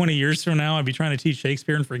in like 20 years from now. I'd be trying to teach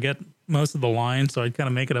Shakespeare and forget most of the lines, so I'd kind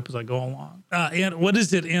of make it up as I go along. And what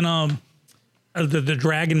is it in the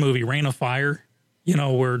dragon movie, Reign of Fire? You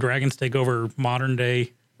know, where dragons take over modern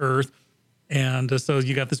day Earth. And so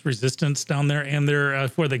you got this resistance down there, and they're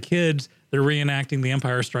for the kids, they're reenacting The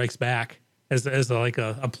Empire Strikes Back as like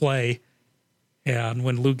a play. And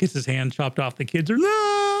when Luke gets his hand chopped off, the kids are,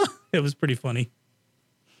 no! It was pretty funny.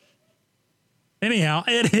 Anyhow,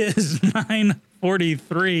 it is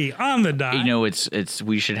 9:43 on the dot. You know,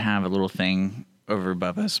 we should have a little thing over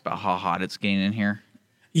above us about how hot it's getting in here.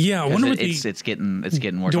 Yeah, I wonder what it's getting worse.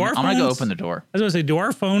 Do I'm our gonna go phones- open the door. I was gonna say, do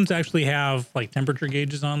our phones actually have like temperature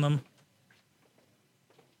gauges on them?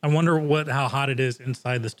 I wonder how hot it is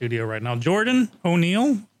inside the studio right now. Jordan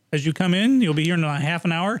O'Neill, as you come in, you'll be here in a half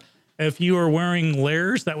an hour. If you are wearing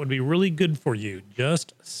layers, that would be really good for you.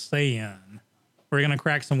 Just saying. We're gonna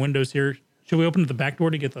crack some windows here. Should we open the back door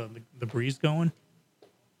to get the breeze going?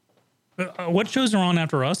 What shows are on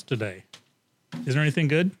after us today? Is there anything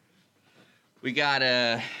good? We got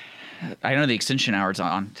I know the Extension Hour's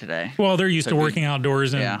on today. Well, they're used to working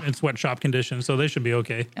outdoors Yeah. in sweatshop conditions, so they should be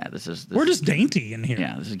okay. Yeah, this is We're just dainty in here.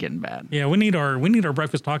 yeah, this is getting bad. Yeah, we need our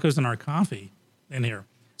breakfast tacos and our coffee in here.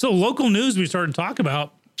 So local news we started to talk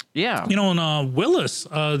about. Yeah, You know, in Willis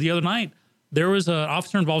the other night, there was an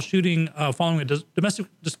officer-involved shooting following a domestic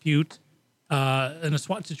dispute in a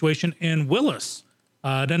SWAT situation in Willis.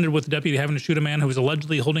 It ended with the deputy having to shoot a man who was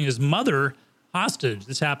allegedly holding his mother hostage.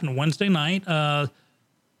 This happened Wednesday night.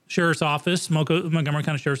 Sheriff's Office, Montgomery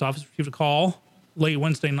County Sheriff's Office, received a call late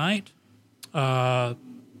Wednesday night by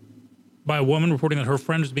a woman reporting that her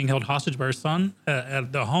friend was being held hostage by her son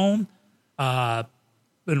at the home. And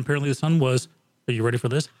apparently the son was, are you ready for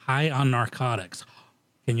this? High on narcotics.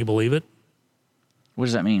 Can you believe it? what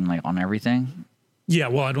does that mean? Like on everything? Yeah,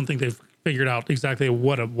 well, I don't think they've figured out exactly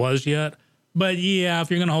what it was yet. But yeah, if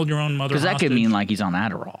you're going to hold your own mother Because that hostage. could mean like he's on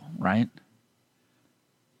Adderall, right?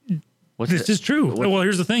 What's This is true. Well,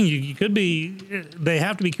 here's the thing. You could be, they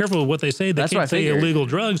have to be careful with what they say. They That's what I can't say figured. illegal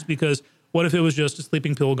drugs because what if it was just a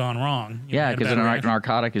sleeping pill gone wrong? You know, Yeah, had a because bad a reaction.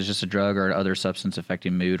 narcotic is just a drug or other substance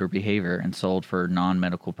affecting mood or behavior and sold for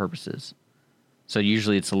non-medical purposes. So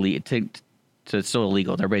usually it's illegal. So it's still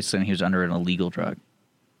illegal. They're basically saying he was under an illegal drug.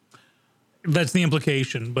 That's the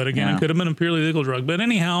implication. But again, Yeah. it could have been a purely legal drug. But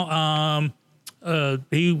anyhow,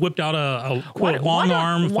 he whipped out a quote, long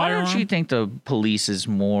arm Why firearm. don't you think the police is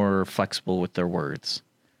more flexible with their words?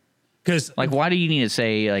 Because Like, why do you need to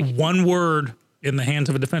say like, one word in the hands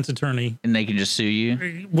of a defense attorney, and they can just sue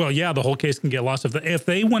you? well, yeah, the whole case can get lost. If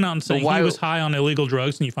they went out and said why- he was high on illegal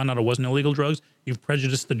drugs and you find out it wasn't illegal drugs, you've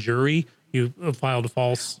prejudiced the jury. You filed a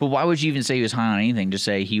false. But why would you even say he was high on anything? Just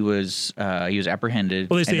say he was apprehended.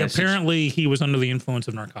 Well, they say and that's- apparently he was under the influence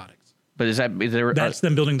of narcotics. But is there? That's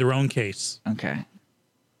them building their own case. Okay.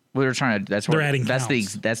 Well, they're trying to. That's They're what. adding That's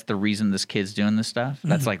counts. that's the reason this kid's doing this stuff.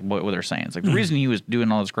 That's like what they're saying. It's like Mm-hmm. the reason he was doing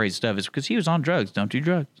all this crazy stuff is because he was on drugs. Don't do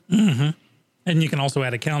drugs. And you can also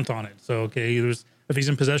add a count on it. So, okay, if he's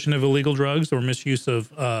in possession of illegal drugs or misuse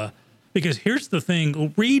of, because here's the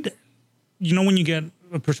thing, when you get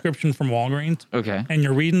a prescription from Walgreens Okay. and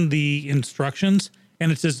you're reading the instructions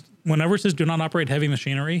and it says, whenever it says do not operate heavy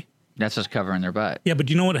machinery. That's just covering their butt. Yeah, but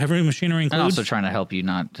do you know what heavy machinery And includes? also trying to help you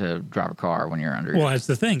not to drive a car when you're under. Well, that's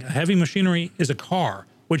the thing. Heavy machinery is a car,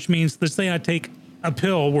 which means, let's say I take a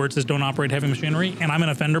pill where it says don't operate heavy machinery and I'm an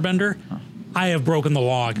offender bender. I have broken the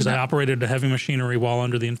law because I operated a heavy machinery while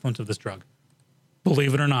under the influence of this drug.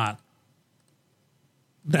 Believe it or not.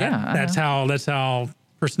 That's how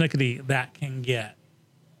persnickety that can get.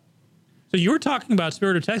 So you were talking about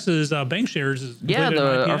Spirit of Texas bank shares. yeah, completed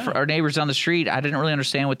an IPO. our neighbors down the street. I didn't really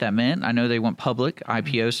understand what that meant. I know they went public,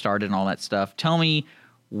 IPO started, and all that stuff. Tell me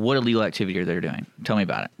what illegal activity they're doing. Tell me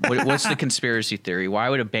about it. What's the conspiracy theory? Why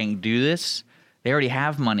would a bank do this? They already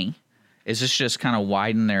have money. Is this just kind of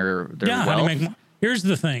widen their Yeah, how do wealth? you make here's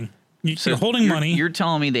the thing. You're holding you're, money. You're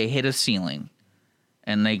telling me they hit a ceiling,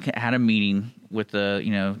 and they had a meeting with the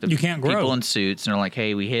You can't grow. people in suits, and they're like,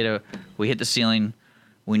 "Hey, we hit the ceiling.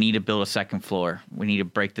 We need to build a second floor. We need to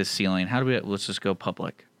break this ceiling. Let's just go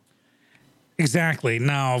public." Exactly.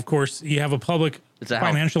 Now, of course, you have a public Is that how-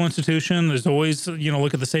 financial institution. There's always,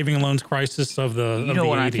 look at the saving and loans crisis of the You know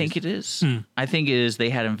what 80s. I think it is? I think it is they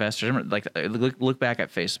had investors. Like look back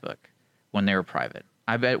at Facebook when they were private.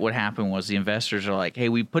 I bet what happened was the investors are like, "Hey,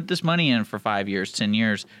 we put this money in for 5 years, 10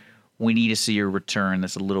 years. We need to see a return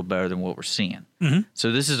that's a little better than what we're seeing."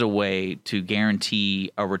 So this is a way to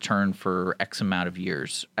guarantee a return for X amount of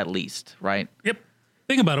years at least, right? Yep.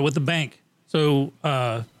 Think about it with the bank. So,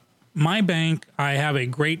 my bank, I have a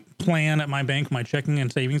great plan at my bank, my checking and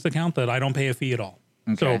savings account, that I don't pay a fee at all.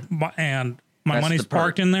 Okay. So, my That's money's the perk.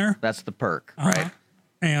 parked in there. That's the perk, Uh-huh. right?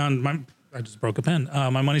 And I just broke a pen.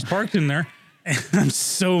 My money's parked in there, and I'm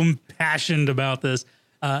so passionate about this.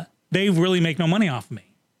 They really make no money off of me.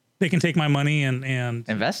 They can take my money and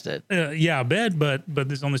Invest it I bet, but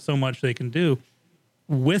there's only so much they can do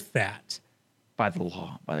with that. by the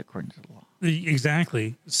law, according to the law.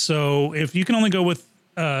 Exactly. So if you can only go with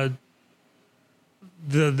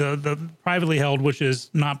the privately held, which is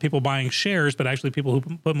not people buying shares, but actually people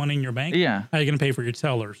who put money in your bank. Yeah. How are you going to pay for your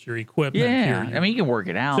tellers, your equipment? Yeah, your- I mean you can work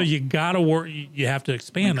it out. so you got to work. You have to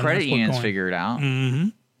expand. and Credit that's what unions going- figure it out. Mm-hmm.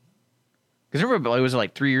 Because remember, it was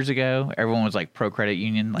like 3 years ago. Everyone was like pro credit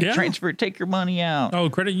union, like Yeah. transfer, take your money out. Oh,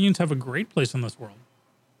 credit unions have a great place in this world.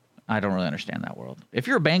 I don't really understand that world. If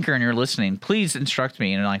you're a banker and you're listening, please instruct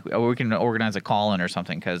me, and like we can organize a call in or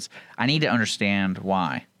something because I need to understand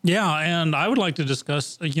why. Yeah, and I would like to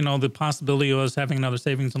discuss, the possibility of us having another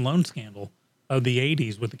savings and loan scandal of the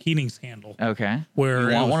 '80s with the Keating scandal. Okay, Where you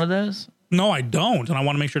it want was- one of those? No, I don't, and I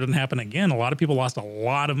want to make sure it doesn't happen again. A lot of people lost a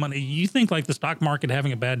lot of money. You think like the stock market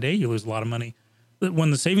having a bad day, you lose a lot of money. But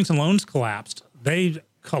when the savings and loans collapsed, they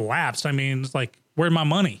collapsed. I mean, it's like, where'd my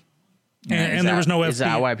money? And there was no Is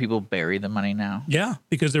that FDIC. why people bury the money now? Yeah,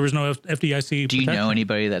 because there was no FDIC. Do you know protection.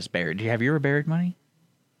 anybody that's buried? Have you ever buried money?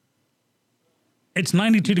 It's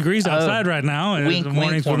 92 degrees outside right now. And wink, the wink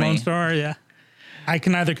mornings for with me. Lone Star. Yeah, I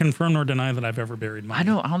can neither confirm nor deny that I've ever buried money. I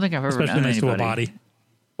don't think I've ever especially known next anybody. to a body.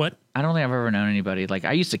 What? I don't think I've ever known anybody. Like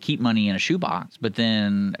I used to keep money in a shoebox, but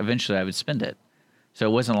then eventually I would spend it. So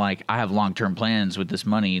it wasn't like I have long-term plans with this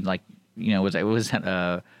money. Like, was that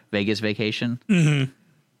a Vegas Vacation? Mm-hmm.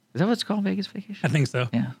 Is that what it's called, Vegas Vacation? I think so.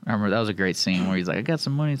 Yeah, I remember that was a great scene where he's like, I got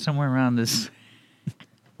some money somewhere around this,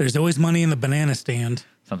 There's always money in the banana stand.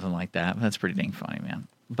 something like that. That's pretty dang funny, man.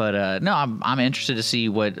 But no, I'm interested to see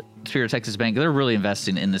what Spirit of Texas Bank, they're really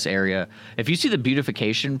investing in this area. If you see the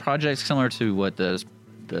beautification projects similar to what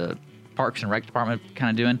the Parks and Rec Department kind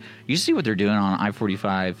of doing, you see what they're doing on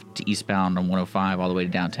I-45 to eastbound on 105 all the way to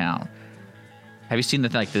downtown. Have you seen the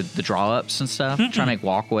draw ups and stuff? Trying to make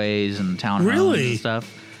walkways and townhomes Really? and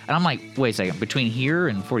stuff. And I'm like, wait a second, between here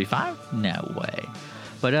and 45? No way.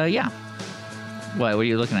 But yeah. What are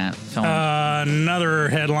you looking at? Another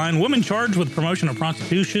headline: Woman charged with promotion of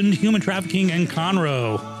prostitution, human trafficking in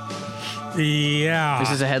Conroe. Yeah.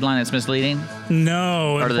 This is a headline that's misleading?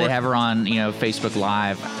 No. Or do they have her on, Facebook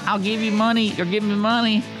Live? I'll give you money. You're giving me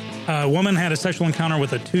money. A woman had a sexual encounter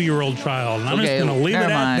with a 2-year-old child. And I'm Okay, just going to leave it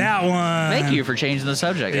never at mind. that one. Thank you for changing the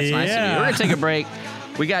subject. That's nice of you. Yeah. We're going to take a break.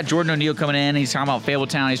 We got Jordan O'Neill coming in. He's talking about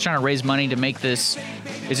Fabletown. He's trying to raise money to make this,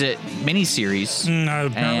 is it mini-series?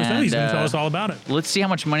 Apparently so. He's going to tell us all about it. Let's see how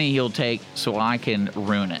much money he'll take so I can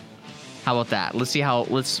ruin it. How about that? Let's see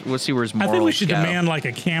let's see where his morals I think we should go. demand like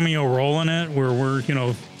a cameo role in it where we're,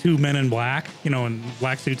 two men in black, in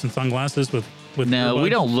black suits and sunglasses with No, we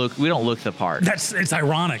earbuds. don't look the part. It's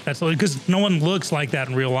ironic. That's because no one looks like that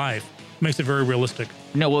in real life. Makes it very realistic.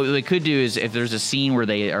 No, what we could do is if there's a scene where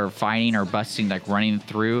they are fighting or busting, like running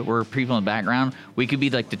through, where people in the background, we could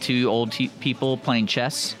be like the two old people playing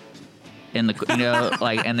chess. In the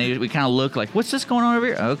and we kind of look like, what's this going on over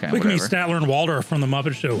here? Okay, We can whatever. be Statler and Waldorf from the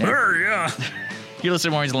Muppet Show. Yeah. You're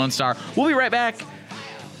listening to Mornings with Lone Star. We'll be right back.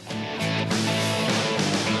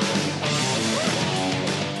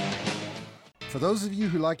 For those of you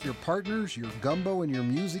who like your partners, your gumbo, and your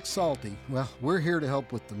music salty, well, we're here to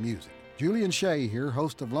help with the music. Julian Shea here,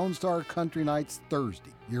 host of Lone Star Country Nights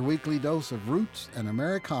Thursday, your weekly dose of roots and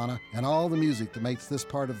Americana and all the music that makes this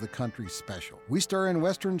part of the country special. We stir in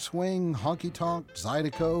Western swing, honky-tonk,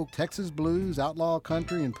 Zydeco, Texas blues, outlaw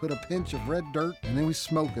country, and put a pinch of red dirt, and then we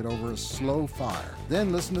smoke it over a slow fire.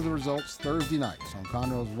 Then listen to the results Thursday nights on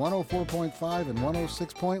Conroe's 104.5 and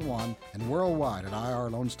 106.1 and worldwide at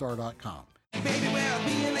irlonestar.com. Baby, well,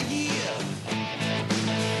 be in a year.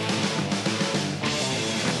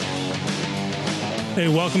 Hey,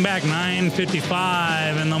 welcome back.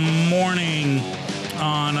 9:55 in the morning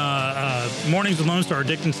on Mornings with Lone Star.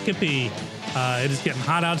 Dick and Skippy. It is getting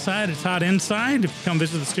hot outside. It's hot inside. If you come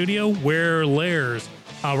visit the studio, wear layers.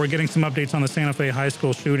 We're getting some updates on the Santa Fe High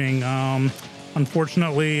School shooting.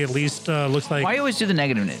 Unfortunately, at least looks like... Why you always do the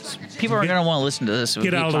negative news? People are going to want to listen to this.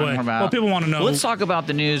 Get out of the way. Well, people want to know. Let's talk about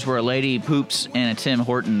the news where a lady poops in a Tim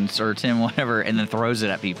Hortons or Tim whatever and then throws it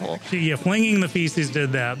at people. Yeah, flinging the feces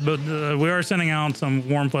did that. But we are sending out some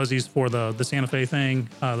warm fuzzies for the Santa Fe thing.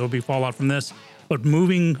 There'll be fallout from this. But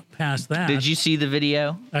moving past that... Did you see the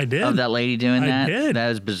video? I did. Of that lady doing that? I did.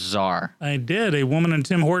 That is bizarre. I did. A woman in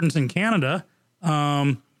Tim Hortons in Canada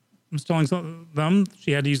was telling them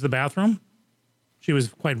she had to use the bathroom. She was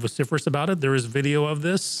quite vociferous about it. There is video of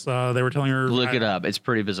this. They were telling her... Look it up. It's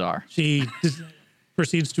pretty bizarre. She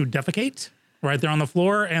proceeds to defecate right there on the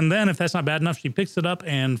floor. And then if that's not bad enough, she picks it up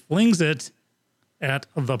and flings it at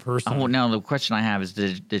the person. Well, now the question I have is,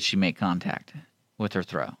 did she make contact with her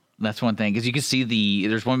throw? That's one thing. Because you can see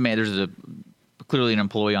there's clearly an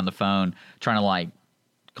employee on the phone trying to like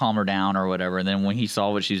calm her down or whatever. And then when he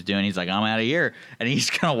saw what she was doing, he's like, I'm out of here. And he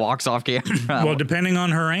just kind of walks off camera. Well, depending on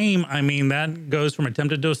her aim, I mean, that goes from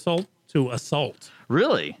attempted assault to assault.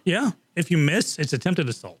 Really? Yeah. If you miss, it's attempted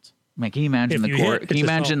assault. Man, can you imagine If the you court? hit, Can you it's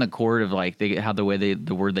imagine assault. the court of like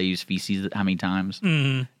the word they use feces how many times?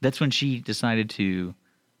 Mm-hmm. That's when she decided to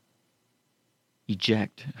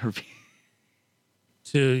eject her.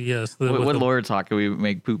 Yes. What lawyer talk can we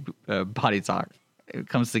make poop body talk? It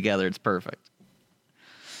comes together. It's perfect.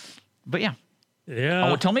 But yeah.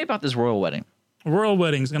 Yeah. Oh, tell me about this royal wedding. Royal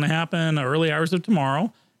wedding's going to happen early hours of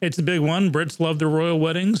tomorrow. It's a big one. Brits love their royal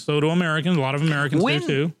weddings. So do Americans. A lot of Americans do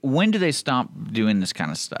too. When do they stop doing this kind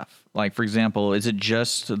of stuff? Like, for example, is it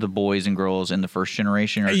just the boys and girls in the first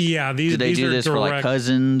generation? Or Yeah. do they do are this direct, for like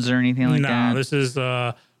cousins or anything like that? No, this is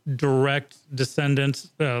direct descendants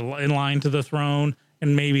in line to the throne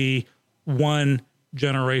and maybe one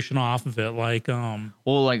generation off of it. Like, well,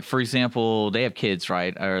 like for example, they have kids,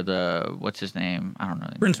 right? Or what's his name? I don't know.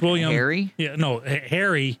 Prince William. Harry? Yeah, no,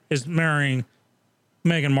 Harry is marrying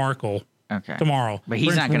Meghan Markle tomorrow. But he's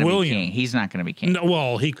Prince not going to be William. king. He's not going to be king. No,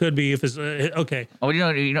 well, he could be if his okay. Oh,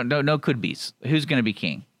 no could be's. Who's going to be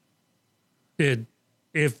king?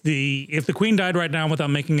 If the queen died right now without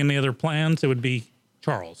making any other plans, it would be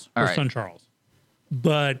Charles, her son Charles.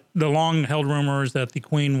 But the long-held rumor is that the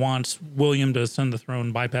queen wants William to ascend the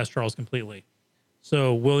throne, bypass Charles completely.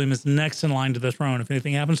 So William is next in line to the throne. If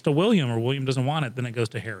anything happens to William or William doesn't want it, then it goes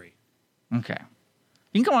to Harry. Okay.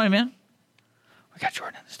 You can come on in, man. We got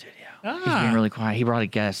Jordan in the studio. He's being really quiet. He brought a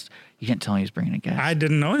guest. You didn't tell me he was bringing a guest. I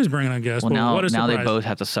didn't know he was bringing a guest. Well, now, what a now they surprise. both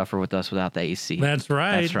have to suffer with us without the AC. That's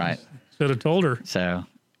right. That's right. Should have told her. So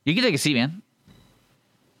you can take a seat, man.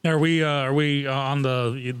 Are we on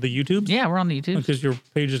the YouTube? Yeah, we're on the YouTube. Because your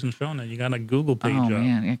page isn't showing it. You got a Google page Oh up.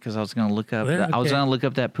 man, yeah, because I was gonna look up. Yeah, I was okay. gonna look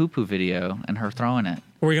up that poo poo video and her throwing it.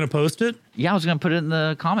 Are we going to post it? Yeah, I was gonna put it in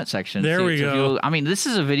the comment section. There we go. I mean, this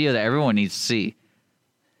is a video that everyone needs to see.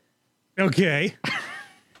 Okay.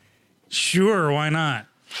 Sure, why not?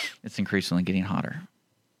 It's increasingly getting hotter.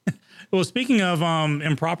 Well, speaking of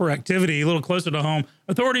improper activity, a little closer to home,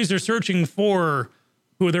 authorities are searching for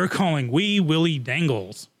who they're calling Wee Willie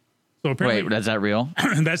Dangles. So apparently, Wait, is that real?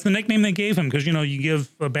 that's the nickname they gave him because you give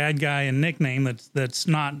a bad guy a nickname that's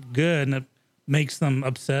not good and it makes them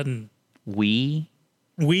upset. And Wee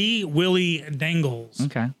Willie Dangles.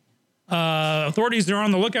 Okay. Authorities are on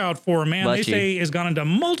the lookout for a man Bless they you. say has gone into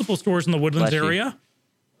multiple stores in the Woodlands Bless you. area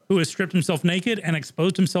who has stripped himself naked and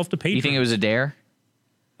exposed himself to patrons. You think it was a dare?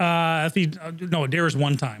 No, a dare is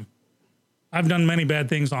one time. I've done many bad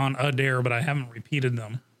things on a dare, but I haven't repeated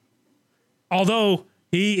them. Although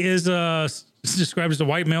he is described as a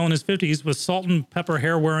white male in his 50s with salt and pepper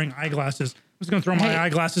hair wearing eyeglasses. I'm just going to throw my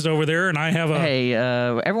eyeglasses over there, and I have a... Hey,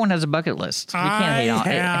 everyone has a bucket list. We can't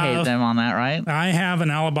hate them on that, right? I have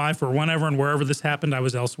an alibi for whenever and wherever this happened. I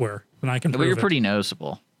was elsewhere, and I can But prove you're it. pretty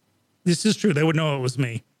noticeable. This is true. They would know it was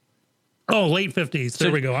me. Oh, late 50s.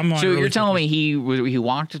 There we go. I'm on So early you're telling 50s. me he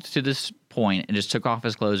walked to this point and just took off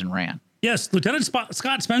his clothes and ran? Yes, Lieutenant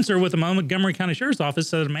Scott Spencer with the Montgomery County Sheriff's Office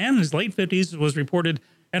said a man in his late 50s was reported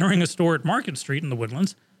entering a store at Market Street in the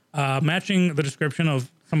Woodlands, matching the description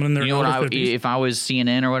of someone in their You know what? early 50s. If I was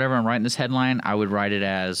CNN or whatever, and writing this headline, I would write it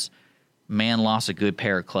as "Man lost a good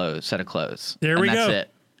pair of clothes, set of clothes." There and we that's go.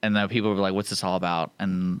 it. And then people were like, "What's this all about?"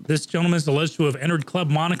 And This gentleman is alleged to have entered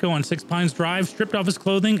Club Monaco on Six Pines Drive, stripped off his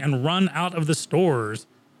clothing, and run out of the stores.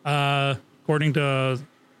 According to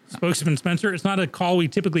spokesman Spencer, it's not a call we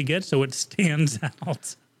typically get, so it stands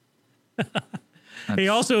out. He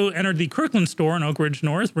also entered the Kirkland store in Oak Ridge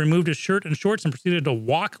North, removed his shirt and shorts, and proceeded to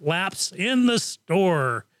walk laps in the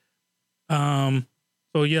store.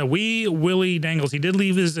 So yeah, Willie Dangles. He did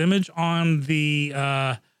leave his image on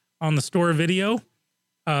the store video.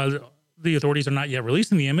 The authorities are not yet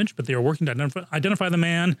releasing the image, but they are working to identify the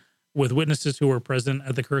man with witnesses who were present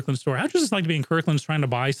at the Kirkland store. How'd you just like to be in Kirkland's trying to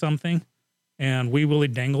buy something, and Willie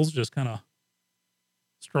Dangles just kind of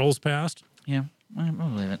strolls past? Yeah, I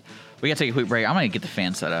believe it. We got to take a quick break. I'm gonna get the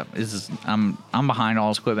fan set up. I'm behind all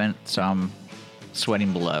this equipment, so I'm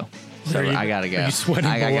sweating below. So I gotta go. Are you sweating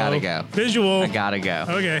I below? gotta go. Visual. I gotta go.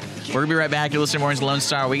 Okay. We're gonna be right back. You're listening to Mornings with Lone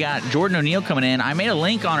Star. We got Jordan O'Neill coming in. I made a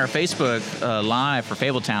link on our Facebook live for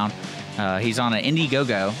Fabletown. He's on an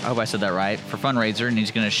Indiegogo. I hope I said that right, for fundraiser, and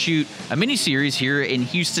he's going to shoot a mini-series here in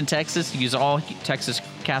Houston, Texas. He uses all Texas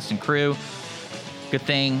cast and crew. Good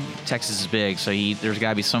thing Texas is big, so there's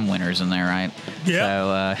got to be some winners in there, right?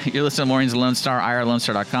 Yeah. So you're listening to Mornings with Lone Star,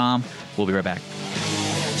 irlonestar.com. We'll be right back.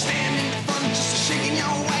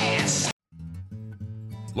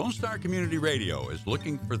 Lone Star Community Radio is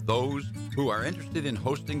looking for those who are interested in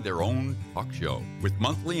hosting their own talk show, with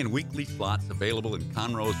monthly and weekly slots available in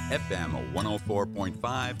Conroe's FM 104.5,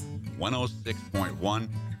 106.1,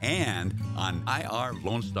 and on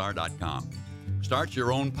irlonestar.com. Start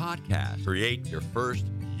your own podcast, create your first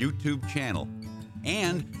YouTube channel,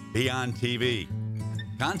 and be on TV.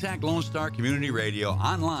 Contact Lone Star Community Radio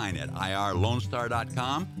online at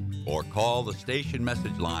irlonestar.com or call the station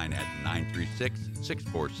message line at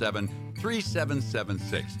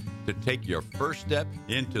 936-647-3776 to take your first step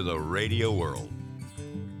into the radio world.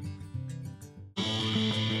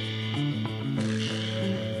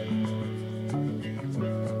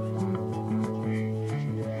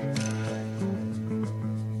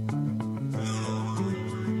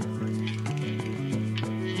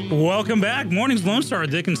 Welcome back. Mornings Lone Star,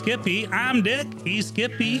 Dick and Skippy. I'm Dick. He's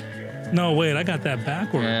Skippy. No, wait, I got that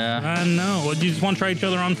backwards. Yeah. I know. Well, do you just want to try each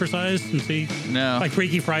other on for size and see? No. Like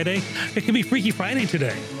Freaky Friday? It could be Freaky Friday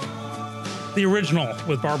today. The original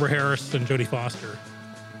with Barbara Harris and Jodie Foster.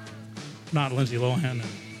 Not Lindsay Lohan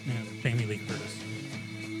and Jamie Lee Curtis.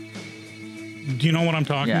 Do you know what I'm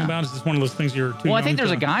talking about? Is this one of those things you're too Well, I young think there's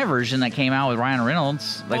to- a guy version that came out with Ryan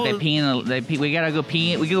Reynolds. Like Oh. they pee in the, we gotta go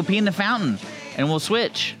pee. We can go pee in the fountain, and we'll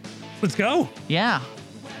switch. Let's go. Yeah.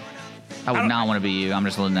 I would not want to be you. I'm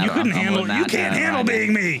just letting that. You couldn't I'm handle. letting You that, can't handle ride.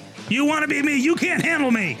 being me. You want to be me. You can't handle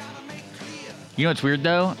me. You know what's weird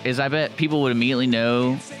though is I bet people would immediately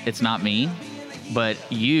know it's not me, but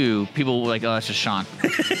people were like, oh, that's just Sean.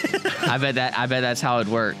 I bet that's how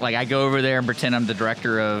it'd work. Like I go over there and pretend I'm the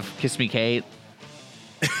director of Kiss Me Kate,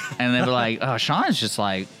 and they'd be like, oh, Sean's just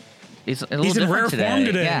like, he's a little He's in different rare today. form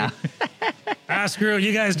today. Yeah. Screw it.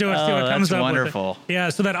 You guys do it. See Oh, what comes that's up wonderful. with it. Yeah.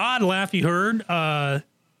 So that odd laugh you heard, beyond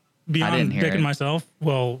didn't hear Dick it. and myself.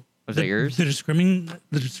 Well, Was that yours? The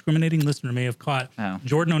discriminating listener may have caught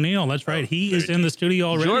Jordan O'Neill. That's right. He is in the studio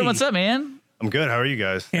already. Jordan, what's up, man? I'm good. How are you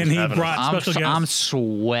guys? And Thanks he for having brought us. special guests. I'm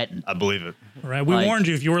sweating. I believe it. Right. We like, warned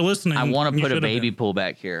you if you were listening. I want to you put a should have baby been. pool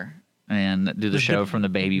back here and do the show from the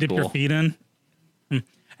baby Dip pool. your feet in.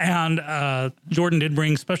 And Jordan did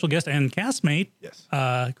bring special guest and castmate, Yes.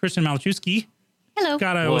 Kristen Malachowski. Hello.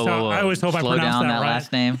 God, I Whoa, always, whoa, whoa. I always hope I Slow pronounced down that that right.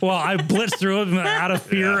 last name. Well, I blitzed through it out of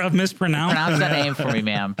fear of mispronouncing. Pronounce that name for me,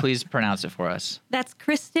 ma'am. Please pronounce it for us. That's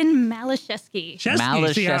Kristen Malashevsky.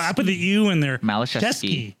 Chesky. See, I put the U in there.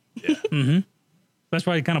 Malachowski. Chesky. That's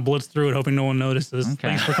why I kind of blitzed through it, hoping no one notices. Okay.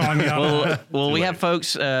 Thanks for calling me out. Well, we have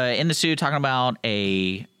folks in the studio talking about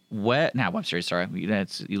a web series. Sorry, you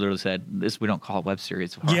literally said this. We don't call it web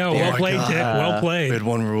series. Yeah, well played, Dick. Well We played. had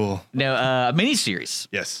one rule. No, a mini series,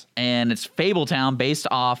 Yes. and it's Fabletown, based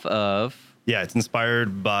off of. Yeah, it's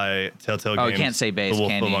inspired by Telltale Oh, you Games. can't say based, The Wolf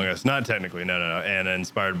can you? Among Us. Not technically, no. And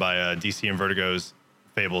inspired by DC and Vertigo's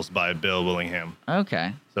Fables by Bill Willingham.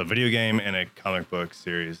 Okay. So a video game and a comic book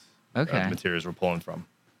series Okay. of materials we're pulling from.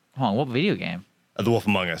 Hold on. What video game? The Wolf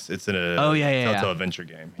Among Us. It's in a Oh, yeah. Telltale adventure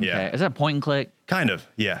game. Yeah. Okay. Is that a point and click? Kind of,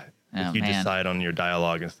 yeah. Oh, you man. decide on your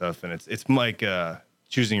dialogue and stuff, and it's like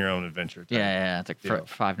choosing your own adventure. type. Yeah. It's like Yeah.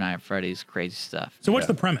 Five Nights at Freddy's, crazy stuff. So what's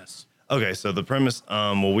the premise? Okay, so the premise,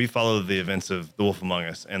 we follow the events of The Wolf Among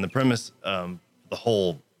Us, and the premise, the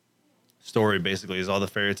whole story basically is all the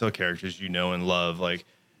fairy tale characters you know and love, like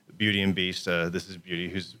Beauty and Beast. This is Beauty,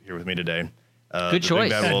 who's here with me today. Good the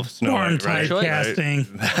choice. Big Bad Wolf, Snow Darn White, right? tight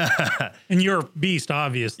casting. And you're Beast,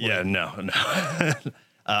 obviously. Yeah, no.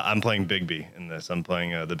 I'm playing Big B in this. I'm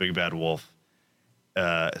playing the Big Bad Wolf.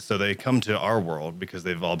 So they come to our world because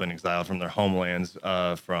they've all been exiled from their homelands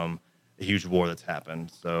from a huge war that's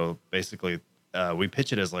happened. So basically, we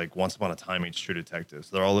pitch it as like Once Upon a Time meets True Detective.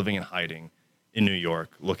 So they're all living in hiding in New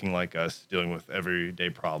York, looking like us, dealing with everyday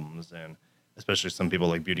problems, and especially some people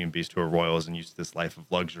like Beauty and Beast who are royals and used to this life of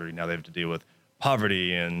luxury. Now they have to deal with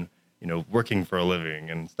poverty and, you know, working for a living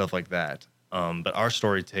and stuff like that. But our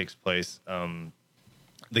story takes place,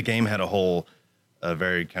 the game had a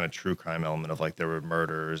very kind of true crime element of like there were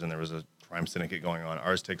murders and there was a crime syndicate going on.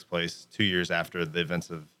 Ours takes place 2 years after the events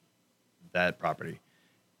of that property.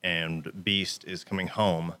 And Beast is coming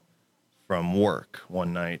home from work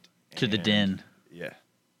one night. To the den. Yeah.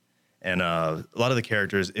 And a lot of the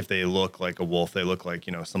characters, if they look like a wolf, they look like,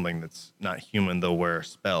 you know, something that's not human. They'll wear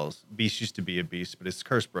spells. Beast used to be a beast, but his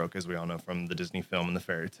curse broke, as we all know from the Disney film and the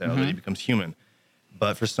fairy tale, that he becomes human.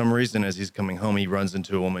 But for some reason, as he's coming home, he runs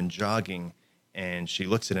into a woman jogging, and she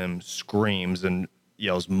looks at him, screams, and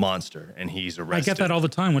yells "monster," and he's arrested. I get that all the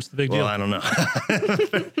time. What's the big deal? Well, I don't know.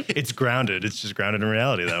 It's grounded. It's just grounded in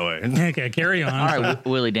reality that way. Okay, carry on. All right,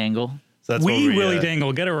 Willie Dangle. So that's Wee what Willie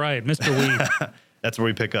Dangle. Get it right, Mr. Wee. That's where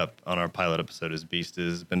we pick up on our pilot episode as Beast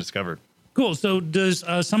has been discovered. Cool. So does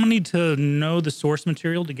someone need to know the source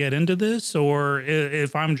material to get into this? Or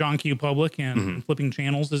if I'm John Q. Public and flipping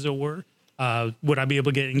channels, as it were, would I be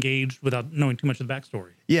able to get engaged without knowing too much of the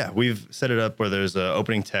backstory? Yeah, we've set it up where there's an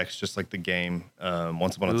opening text, just like the game.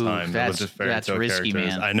 Once upon a time, that's just fairy tale risky,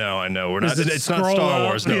 characters. man. I know. We're not. Does it It's not scroll Star up?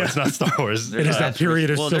 Wars. No, Yeah. it's not Star Wars. It is that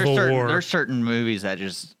period of Civil War. There's certain movies that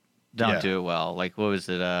just don't Yeah. do it well. Like, what was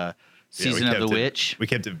it? Season we of the kept it- Witch. We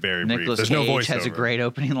kept it very brief. Nicolas There's Cage no voiceover. has a great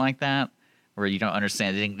opening like that, where you don't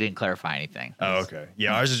understand. They didn't clarify anything. Oh, okay.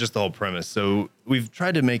 Yeah, ours is just the whole premise. So we've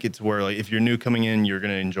tried to make it to where, like, if you're new coming in, you're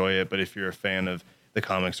going to enjoy it. But if you're a fan of the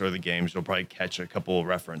comics or the games, you'll probably catch a couple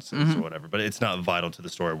references or whatever. But it's not vital to the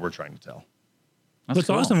story we're trying to tell. That's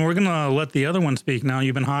cool. awesome. We're gonna let the other one speak now.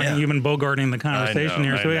 You've been Yeah. you've been bogarting the conversation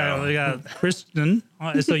here. I So know. we got Kristen.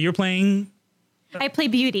 So you're playing I play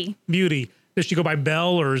Beauty. Beauty. Does she go by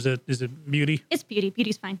Belle or is it Beauty? It's Beauty.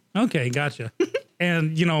 Beauty's fine. Okay, gotcha.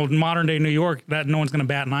 And you know, modern day New York, that no one's gonna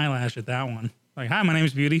bat an eyelash at that one. Like, hi, my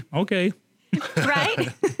name's Beauty. Okay. Right?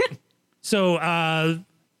 So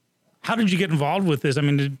how did you get involved with this? I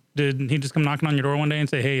mean, did he just come knocking on your door one day and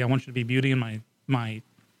say, "Hey, I want you to be Beauty in my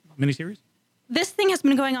miniseries"? This thing has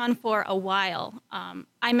been going on for a while.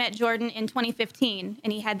 I met Jordan in 2015,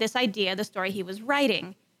 and he had this idea, the story he was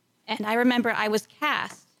writing. And I remember I was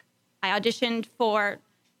cast. I auditioned for,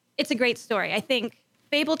 it's a great story. I think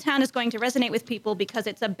Fabletown is going to resonate with people because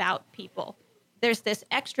it's about people. There's this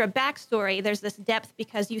extra backstory. There's this depth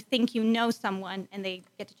because you think you know someone and they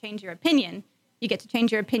get to change your opinion. You get to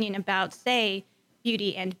change your opinion about, say,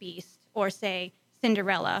 Beauty and Beast, or say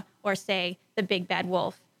Cinderella, or say The Big Bad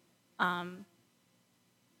Wolf.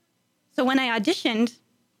 So when I auditioned,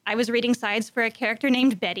 I was reading sides for a character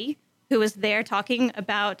named Betty, who was there talking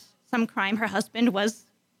about some crime her husband was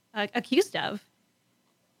accused of.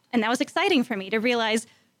 And that was exciting for me to realize,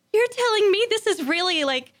 you're telling me this is really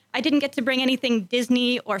like, I didn't get to bring anything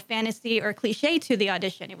Disney or fantasy or cliche to the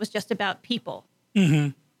audition. It was just about people.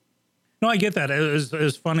 No, I get that. It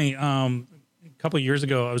was funny. A couple of years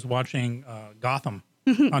ago, I was watching Gotham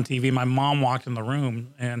on TV. My mom walked in the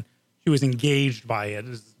room and she was engaged by it. It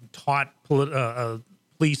was taught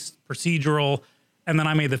police procedural. And then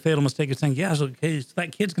I made the fatal mistake of saying, yeah, so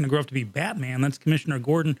that kid's going to grow up to be Batman. That's Commissioner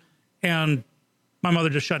Gordon. And my mother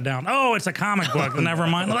just shut down. Oh, it's a comic book. Never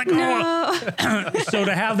mind. Like, no. So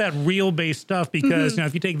to have that real based stuff, because you know,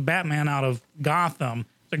 if you take Batman out of Gotham,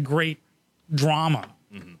 it's a great drama.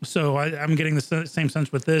 So I'm getting the same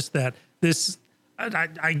sense with this, that this,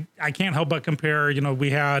 I can't help but compare, you know,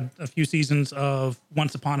 we had a few seasons of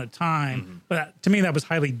Once Upon a Time, but to me that was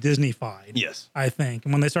highly Disney-fied. Yes. I think.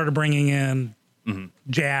 And when they started bringing in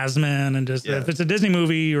Jasmine and just, if it's a Disney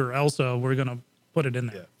movie or Elsa, we're going to put it in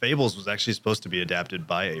there. Yeah. Fables was actually supposed to be adapted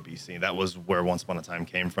by ABC. That was where Once Upon a Time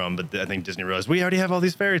came from. But I think Disney realized, we already have all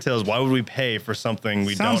these fairy tales. Why would we pay for something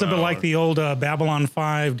we Sounds don't a bit own? like the old Babylon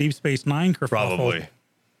 5 Deep Space Nine kerfuffle. Probably.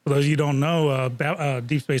 For those of you who don't know,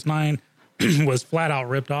 Deep Space Nine was flat out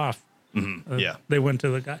ripped off. Yeah. They went to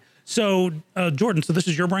the guy. So, Jordan, so this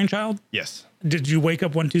is your brainchild? Yes. Did you wake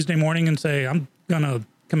up one Tuesday morning and say, I'm going to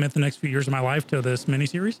commit the next few years of my life to this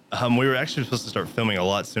miniseries? We were actually supposed to start filming a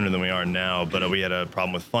lot sooner than we are now, but we had a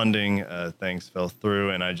problem with funding. Things fell through,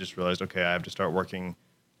 and I just realized, okay, I have to start working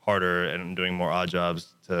harder and doing more odd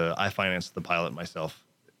jobs. I financed the pilot myself.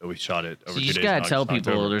 We shot it over 2 So you days. just gotta in tell August and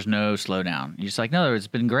people October. there's no slowdown. You're just like, no, it's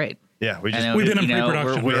been great. Yeah, We've been in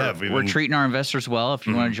pre-production. We're treating our investors well. If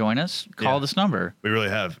you want to join us, call this number. We really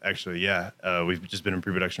have, actually, yeah. We've just been in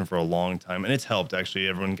pre-production for a long time, and it's helped, actually.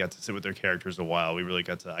 Everyone got to sit with their characters a while. I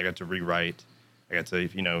got to rewrite. I got to,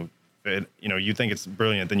 you think it's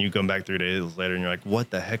brilliant, then you come back 3 days later, and you're like, what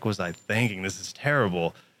the heck was I thinking? This is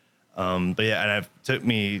terrible. But yeah, and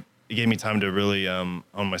it gave me time to really hone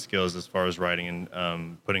my skills as far as writing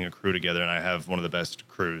and putting a crew together. And I have one of the best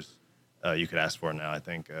crews you could ask for now. I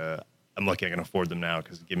think I'm lucky I can afford them now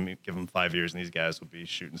because give them 5 years and these guys will be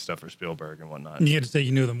shooting stuff for Spielberg and whatnot. You get to say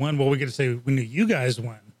you knew them when. Well, we get to say we knew you guys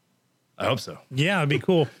when. I hope so. Yeah, it'd be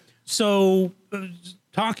cool. So,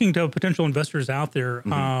 talking to potential investors out there,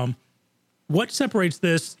 what separates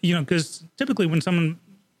this? Because typically when someone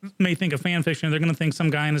may think of fan fiction, they're going to think some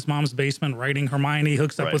guy in his mom's basement writing Hermione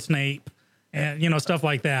hooks up with Snape, and stuff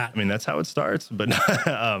like that. I mean, that's how it starts. But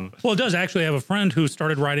well, it does actually. I have a friend who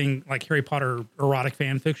started writing like Harry Potter erotic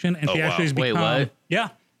fan fiction, and she actually has become what? Yeah,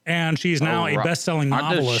 and she's now a best-selling Aren't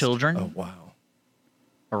novelist. those children? oh wow.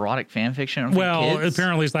 Erotic fan fiction? For Well, kids?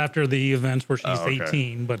 apparently it's after the events where she's okay.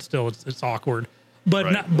 18, but still it's awkward. But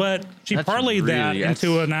Right. but she That's parlayed that really-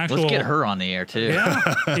 into an actual. Let's get her on the air too.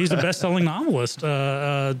 Yeah, he's a best-selling novelist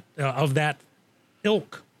of that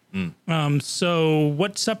ilk. So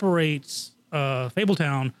what separates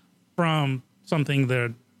Fabletown from something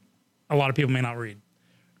that a lot of people may not read?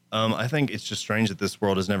 I think it's just strange that this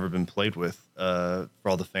world has never been played with for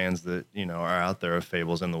all the fans that are out there of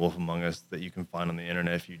Fables and The Wolf Among Us that you can find on the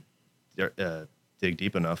internet if you dig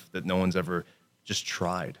deep enough. That no one's ever just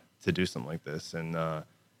tried to do something like this, and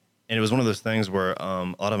it was one of those things where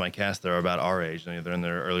a lot of my cast they're about our age, they're in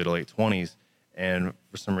their early to late 20s, and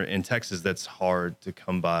for some reason in Texas that's hard to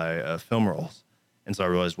come by film roles, and so I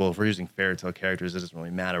realized, well, if we're using fairy tale characters, it doesn't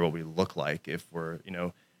really matter what we look like if we're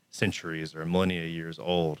centuries or millennia years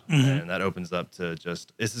old, and that opens up to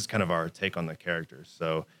this is kind of our take on the characters.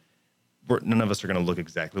 So none of us are going to look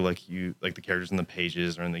exactly like the characters in the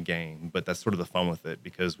pages or in the game, but that's sort of the fun with it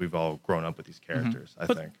because we've all grown up with these characters. I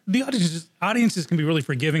think The audiences can be really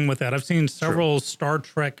forgiving with that. I've seen several Star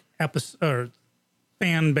Trek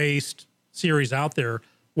fan based series out there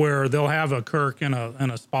where they'll have a Kirk and a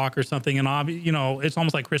Spock or something, and it's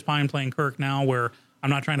almost like Chris Pine playing Kirk now, where I'm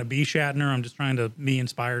not trying to be Shatner. I'm just trying to be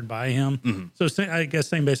inspired by him. So I guess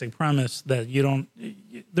same basic premise that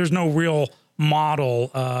there's no real model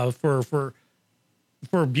for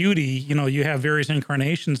beauty. You have various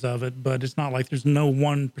incarnations of it, but it's not like there's no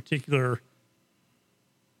one particular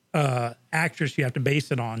actress you have to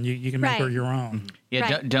base it on. You can make her your own.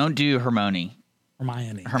 Yeah, Right. don't do Hermione.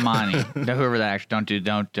 Hermione. Whoever that actor.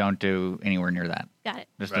 Don't do anywhere near that. Got it.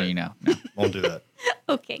 Just so Right. you know. No. won't do that.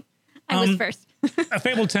 Okay. I was first.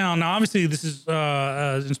 Fabletown. Now, obviously, this is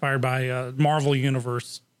inspired by Marvel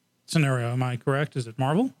Universe scenario. Am I correct? Is it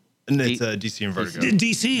Marvel? And it's DC and Vertigo.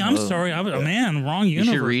 DC. I'm sorry. Man, wrong You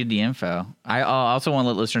universe. should read the info. I also want to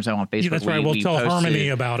let listeners know on Facebook. Yeah, that's right. We'll tell Harmony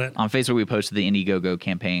about it. On Facebook, we posted the Indiegogo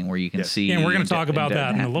campaign where you can see. Yeah, and we're gonna talk about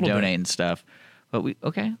that in a little bit. Donate and stuff. But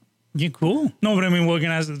okay. Yeah, cool. No, but I mean, we're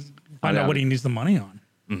gonna find out got what it. he needs the money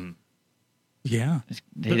on. Yeah.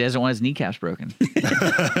 He doesn't want his kneecaps broken.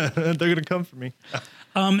 They're gonna come for me.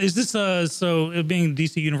 Is this so? It being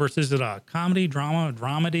DC Universe, is it a comedy, drama,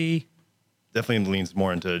 dramedy? Definitely leans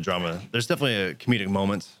more into drama. There's definitely a comedic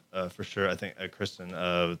moments for sure. I think Kristen,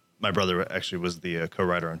 my brother, actually was the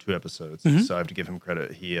co-writer on 2 episodes, so I have to give him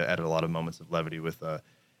credit. He added a lot of moments of levity with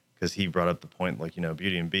because he brought up the point, like,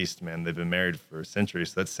 Beauty and Beast, man, they've been married for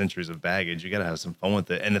centuries, so that's centuries of baggage. You got to have some fun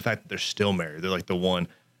with it, and the fact that they're still married, they're like the one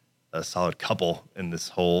solid couple in this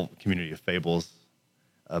whole community of fables.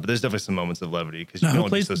 But there's definitely some moments of levity because you Now, don't who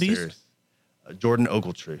want to be plays so the Beast? serious. Jordan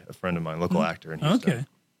Ogletree, a friend of mine, local actor in Houston. Okay.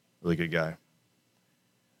 Really good guy.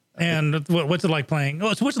 And what's it like playing?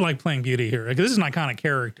 Oh, so what's it like playing Beauty here? Because this is an iconic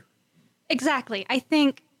character. Exactly. I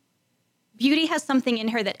think Beauty has something in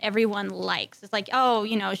her that everyone likes. It's like,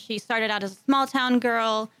 she started out as a small town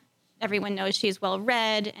girl. Everyone knows she's well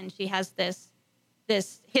read, and she has this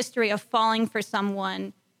history of falling for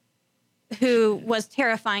someone who was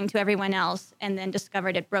terrifying to everyone else, and then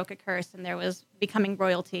discovered it broke a curse, and there was becoming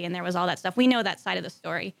royalty, and there was all that stuff. We know that side of the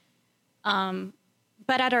story.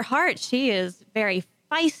 But at her heart, she is very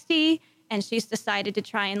feisty, and she's decided to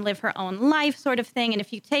try and live her own life, sort of thing. And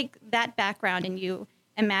if you take that background and you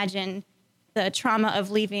imagine the trauma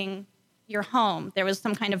of leaving your home, there was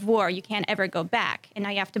some kind of war, you can't ever go back, and now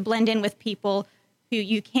you have to blend in with people who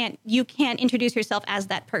you can't introduce yourself as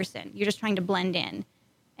that person. You're just trying to blend in,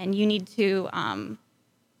 and you need to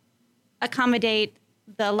accommodate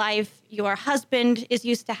the life your husband is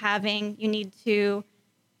used to having. You need to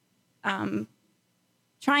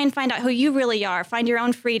try and find out who you really are, find your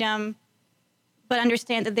own freedom, but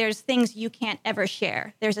understand that there's things you can't ever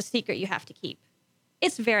share. There's a secret you have to keep.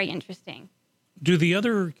 It's very interesting. Do the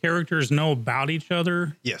other characters know about each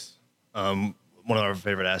other? Yes. one of our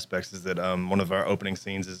favorite aspects is that one of our opening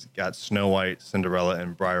scenes has got Snow White, Cinderella,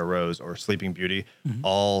 and Briar Rose, or Sleeping Beauty,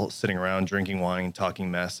 all sitting around drinking wine,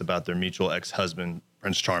 talking mess about their mutual ex-husband,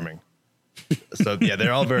 Prince Charming. So yeah,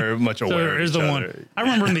 they're all very much aware of each other. I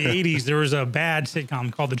remember in the 80s, there was a bad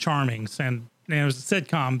sitcom called The Charmings, and it was a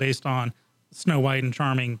sitcom based on Snow White and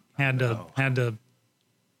Charming had to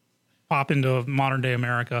pop into modern day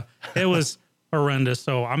America. It was horrendous.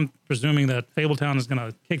 So I'm presuming that Fabletown is going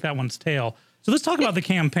to kick that one's tail. So let's talk about the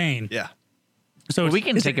campaign. Yeah. So we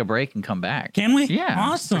can take a break and come back. Can we? Yeah,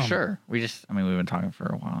 awesome. For sure. We've been talking for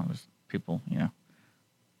a while. There's people,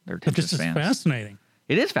 they're But this is fans. fascinating.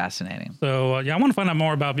 It is fascinating. So I want to find out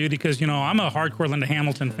more about Beauty because I'm a hardcore Linda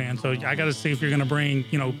Hamilton fan. So I got to see if you're going to bring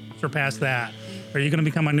surpass that. Are you going to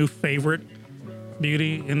become a new favorite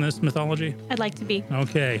Beauty in this mythology? I'd like to be.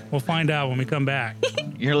 Okay, we'll find out when we come back.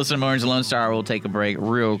 You're listening to Mornings with Lone Star. We'll take a break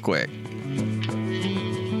real quick.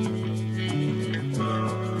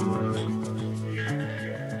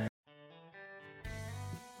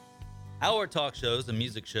 Our talk shows and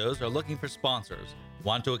music shows are looking for sponsors.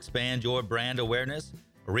 Want to expand your brand awareness?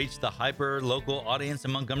 Reach the hyper-local audience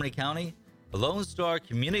in Montgomery County? Lone Star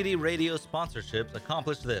Community Radio sponsorships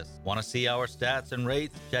accomplish this. Want to see our stats and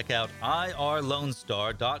rates? Check out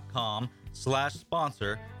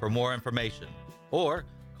irlonestar.com/sponsor for more information. Or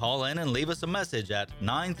call in and leave us a message at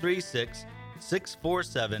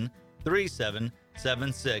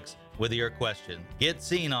 936-647-3776 with your question. Get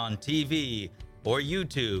seen on TV or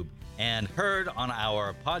YouTube and heard on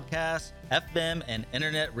our podcast, FM, and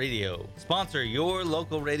internet radio. Sponsor your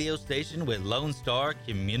local radio station with Lone Star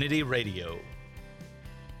Community Radio.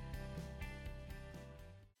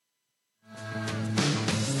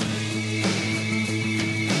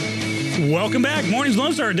 Welcome back. Mornings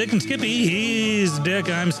Lone Star. Dick and Skippy. He's Dick.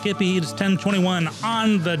 I'm Skippy. It's 10:21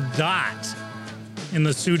 on the dot in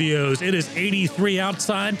the studios. It is 83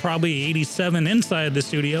 outside, probably 87 inside the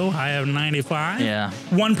studio. I have 95. Yeah.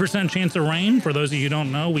 1% chance of rain. For those of you who don't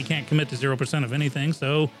know, we can't commit to 0% of anything,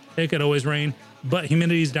 so it could always rain. But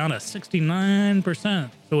humidity is down to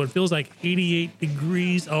 69%, so it feels like 88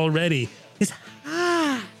 degrees already. It's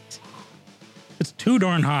hot. It's too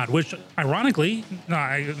darn hot, which ironically,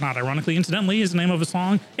 not ironically, incidentally, is the name of a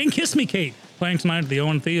song in Kiss Me Kate, playing tonight at the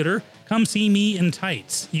Owen Theater. Come see me in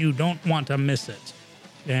tights. You don't want to miss it.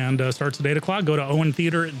 And starts at 8 o'clock. Go to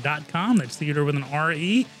owentheater.com. That's theater with an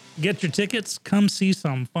R-E. Get your tickets. Come see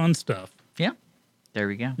some fun stuff. Yeah. There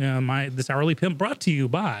we go. Yeah, this hourly pimp brought to you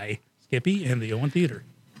by Skippy and the Owen Theater.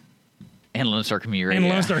 And Lone Star Community And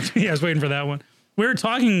Radio. Lone Star. Yeah, I was waiting for that one. We're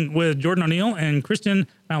talking with Jordan O'Neill and Kristen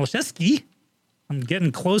Malashevsky. I'm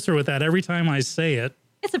getting closer with that every time I say it.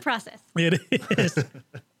 It's a process. It is. So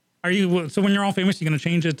when you're all famous, you're going to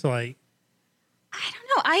change it to like, I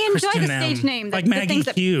don't know. I enjoy Kristen the stage M. name. Like the Maggie things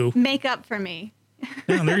that Q. make up for me.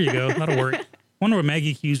 yeah, there you go. That'll work. Wonder what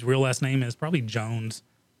Maggie Q's real last name is. Probably Jones.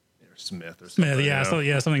 Or Smith or something. Smith, yeah.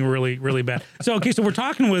 So something really, really bad. So so we're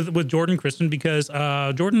talking with Jordan Kristen because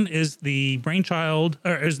Jordan is the brainchild,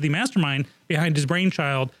 or is the mastermind behind his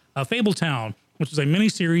brainchild, Fabletown, which is a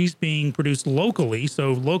miniseries being produced locally.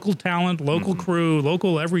 So local talent, local crew,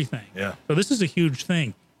 local everything. Yeah. So this is a huge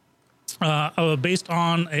thing. Based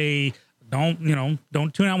on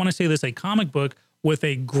don't tune out when I say this, a comic book with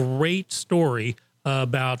a great story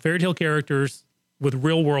about fairy tale characters with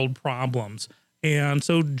real world problems. And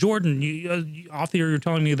so, Jordan, you off the air, you're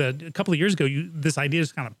telling me that a couple of years ago, this idea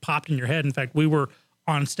just kind of popped in your head. In fact, we were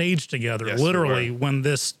on stage together, Yes, literally, we were. when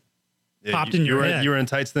this popped in your head. You were in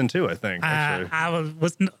tights then too, I think.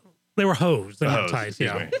 Actually. They were hosed. They weren't Hosed, tights.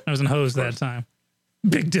 excuse Yeah, me. I was in hose that time.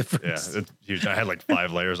 Big difference. Yeah, it's huge. I had like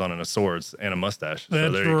 5 layers on and a sword and a mustache. So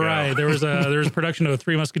That's there you right. Go. There was a production of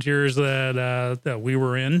Three Musketeers that we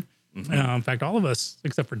were in. In fact, all of us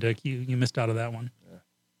except for Dick, you missed out of that one.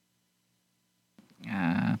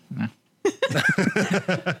 No.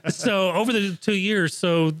 So over the 2 years,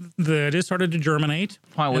 it just started to germinate.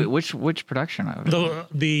 Wait, which production of it?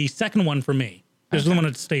 The second one for me is the one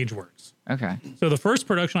at Stageworks. Okay. So the first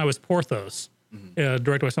production I was Porthos,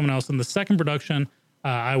 directed by someone else. And the second production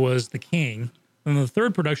I was the King. And the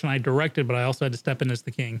third production I directed, but I also had to step in as the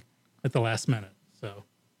King at the last minute. So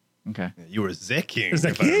Okay. You were the King.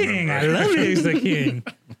 the King. I love you, the King.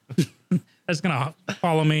 That's gonna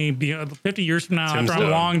follow me 50 years from now after I'm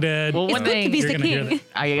Tombstone. long dead. Well, one It's good to be You're the gonna hear king.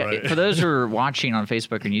 that. Right. For those who are watching on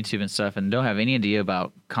Facebook and YouTube and stuff and don't have any idea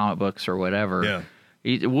about comic books or whatever,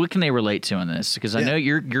 what can they relate to in this? Because I know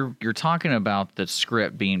you're talking about the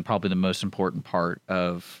script being probably the most important part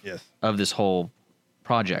of this whole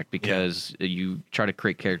project because you try to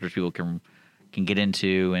create characters people can get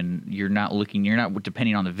into, and you're not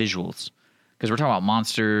depending on the visuals. because we're talking about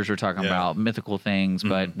monsters, we're talking about mythical things,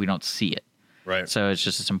 but we don't see it. Right. So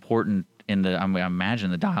it's important in the, I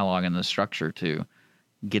imagine the dialogue and the structure to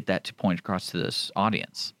get that to point across to this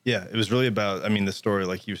audience. Yeah, it was really about, I mean, the story,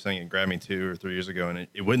 like you were saying, it grabbed me 2 or 3 years ago, and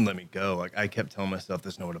it wouldn't let me go. Like, I kept telling myself,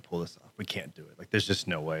 there's no way to pull this off. We can't do it. Like, there's just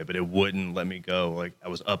no way. But it wouldn't let me go. Like, I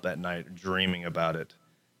was up at night dreaming about it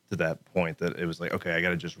to that point that it was like, okay, I got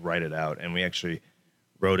to just write it out. And we actually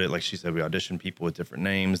wrote it. Like she said, we auditioned people with different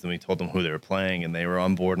names. Then we told them who they were playing, and they were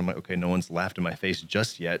on board. I'm like, okay, no one's laughed in my face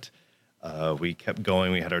just yet. We kept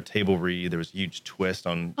going. We had our table read. There was a huge twist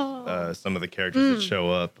on some of the characters that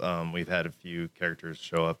show up. We've had a few characters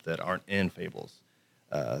show up that aren't in Fables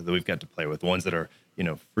that we've got to play with. Ones that are,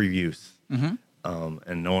 free use.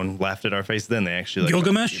 And no one laughed at our face then. They actually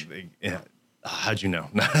Gilgamesh? Yeah. How'd you know?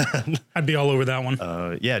 I'd be all over that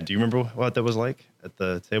one. Yeah. Do you remember what that was like at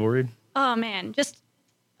the table read? Oh, man. Just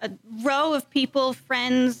a row of people,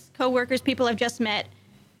 friends, coworkers, people I've just met.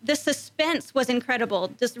 The suspense was incredible.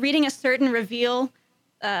 Just reading a certain reveal,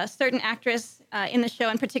 certain actress in the show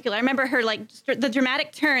in particular. I remember her, like, the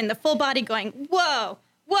dramatic turn, the full body going, whoa,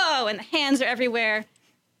 whoa, and the hands are everywhere.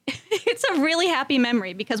 It's a really happy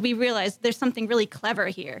memory because we realized there's something really clever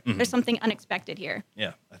here. There's something unexpected here.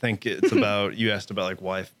 Yeah, I think it's about, you asked about, like,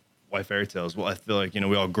 why fairy tales? Well, I feel like,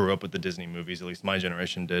 we all grew up with the Disney movies, at least my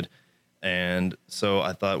generation did. And so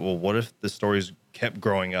I thought, well, what if the stories kept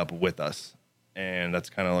growing up with us? And that's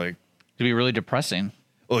kind of like... To be really depressing.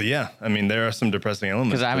 Well, yeah. I mean, there are some depressing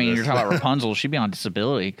elements. Because, you're talking about Rapunzel. She'd be on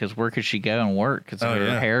disability because where could she go and work? Because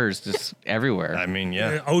her hair is just everywhere. I mean,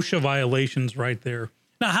 yeah. OSHA violations right there.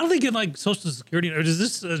 Now, how do they get, like, Social Security? Or does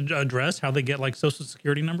this address how they get, like, Social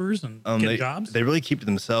Security numbers and get jobs? They really keep to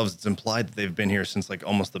themselves. It's implied that they've been here since, like,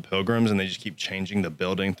 almost the Pilgrims, and they just keep changing the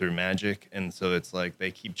building through magic. And so it's like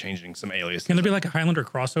they keep changing some aliases. Can there be, like, a Highlander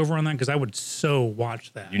crossover on that? Because I would so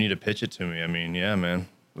watch that. You need to pitch it to me. I mean, yeah, man.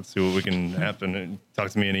 Let's see what we can happen.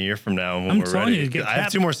 Talk to me in a year from now when we're ready. I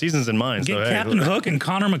have 2 more seasons in mind. Get Captain Hook and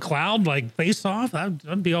Connor McLeod, like, face off.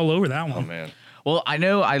 I'd be all over that one. Oh, man. Well, I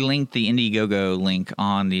know I linked the Indiegogo link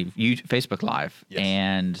on the Facebook Live,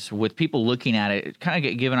 and with people looking at it, kind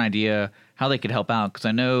of give an idea how they could help out. Because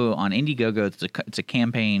I know on Indiegogo, it's a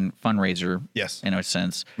campaign fundraiser, in a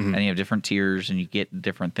sense, and you have different tiers and you get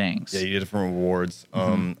different things. Yeah, you get different rewards.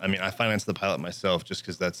 I mean, I financed the pilot myself just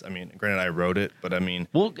because that's, granted I wrote it, but I mean...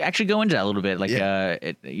 We'll actually go into that a little bit. Like,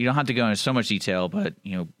 you don't have to go into so much detail, but,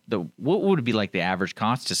 what would be like the average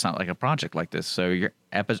cost to something like a project like this? So your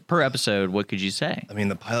per episode, what could you say? I mean,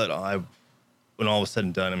 the pilot, when all was said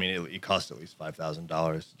and done, it cost at least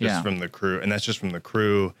 $5,000 just from the crew. And that's just from the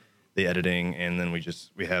crew, the editing, and then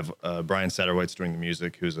we have Brian Satterwhite's doing the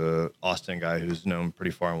music, who's a Austin guy who's known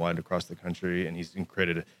pretty far and wide across the country, and he's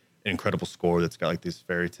created an incredible score that's got like these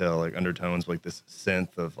fairy tale like undertones, like this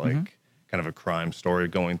synth of like kind of a crime story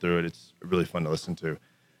going through it. It's really fun to listen to.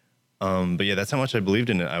 But yeah, that's how much I believed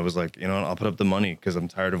in it. I was like, I'll put up the money because I'm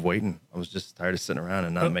tired of waiting. I was just tired of sitting around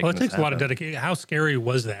and not making. Well, it takes a lot of dedication. How scary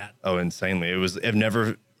was that? Oh, insanely!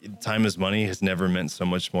 Time is money has never meant so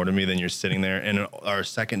much more to me than you're sitting there. And our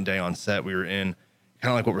second day on set, we were in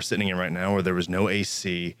kind of like what we're sitting in right now, where there was no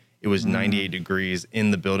AC. It was 98 degrees in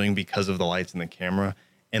the building because of the lights and the camera,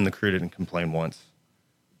 and the crew didn't complain once.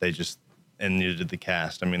 They just, and neither did the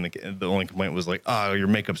cast. I mean, the only complaint was like, oh, your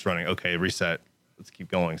makeup's running. Okay, reset. Let's keep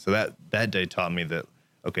going. So that day taught me that,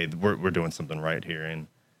 okay, we're doing something right here. And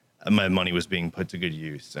my money was being put to good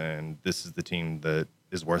use. And this is the team that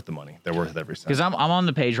is worth the money. They're worth every cent. Because I'm on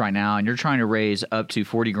the page right now, and you're trying to raise up to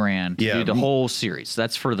 $40,000 to do the whole series.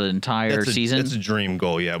 That's for the entire season. It's a dream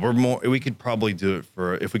goal. Yeah, we could probably do it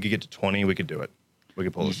if we could get to 20, we could do it. We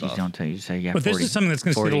could pull this off. Don't tell you say yeah. But 40, this is something that's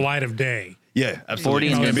going to see the light of day. Yeah,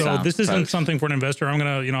 absolutely. 40 so this isn't something for an investor.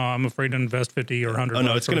 I'm afraid to invest 50 or 100. Oh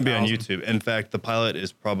no, it's going to be on YouTube. In fact, the pilot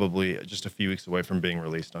is probably just a few weeks away from being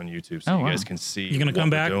released on YouTube, so you guys can see. You're going to come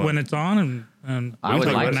back when it's on, and I would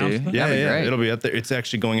like to. Yeah, it'll be up there. It's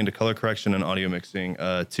actually going into color correction and audio mixing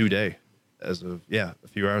today. As of a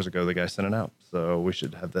few hours ago, the guy sent it out, so we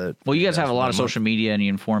should have that. Well, you guys have a lot of social media, and you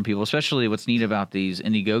inform people. Especially, what's neat about these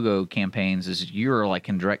Indiegogo campaigns is you're like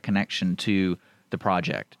in direct connection to the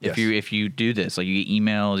project. Yes. If you do this, like you get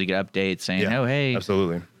emails, you get updates saying, "Oh, hey."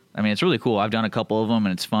 Absolutely. I mean, it's really cool. I've done a couple of them,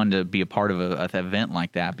 and it's fun to be a part of an event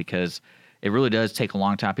like that because it really does take a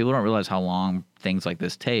long time. People don't realize how long things like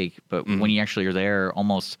this take, but when you actually are there,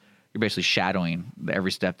 you're basically shadowing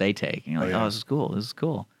every step they take. And you're like, this is cool. This is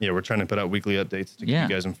cool. Yeah, we're trying to put out weekly updates to keep you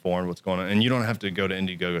guys informed what's going on. And you don't have to go to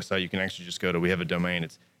Indiegogo site. You can actually just go to, we have a domain.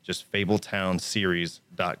 It's just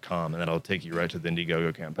fabletownseries.com, and that'll take you right to the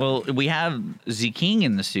Indiegogo campaign. Well, we have Z King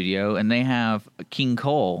in the studio, and they have King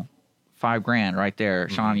Cole $5,000 right there.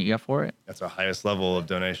 Sean, you up for it? That's our highest level of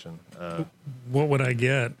donation. What would I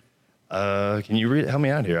get? Can you help me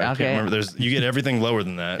out here? I can't Okay. remember. You get everything lower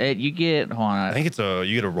than that. You get, hold on. I think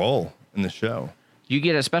you get a role in the show. You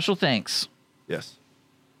get a special thanks. Yes.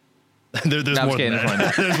 There's No, I'm more kidding, than there's more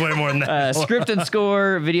that. There's way more than that. Script and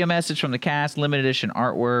score, video message from the cast, limited edition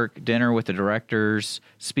artwork, dinner with the directors,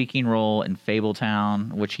 speaking role in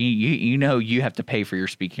Fabletown, which you know you have to pay for your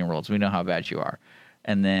speaking roles. We know how bad you are.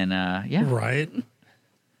 And then, yeah, Right.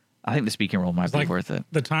 I think the speaking role might be Like worth it.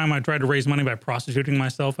 the time I tried to raise money by prostituting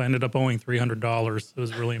myself, I ended up owing $300. It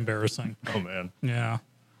was really embarrassing. Oh man. Yeah,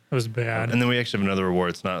 it was bad. And then we actually have another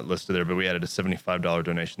reward. It's not listed there, but we added a $75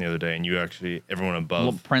 donation the other day, and everyone above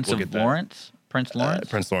Well, Prince will of get that. Lawrence? Prince Lawrence?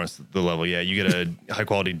 Prince Lawrence, the level. Yeah, you get a high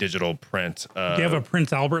quality digital print. Do you have a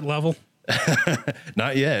Prince Albert level?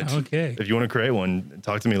 Not yet. Okay. If you want to create one,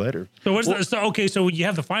 talk to me later. So what's so you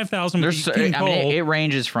have the 5,000. There's, I mean, it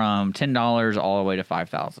ranges from $10 all the way to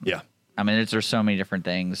 $5,000. Yeah. I mean, there's so many different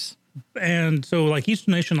things. And so, like each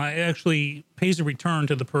donation, actually pays a return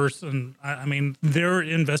to the person. I mean, they're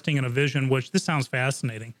investing in a vision, which this sounds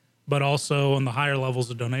fascinating, but also on the higher levels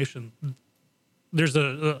of donation, there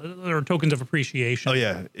are tokens of appreciation. Oh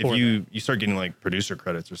yeah, if for you start getting like producer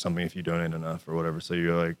credits or something if you donate enough or whatever, so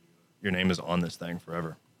you're like your name is on this thing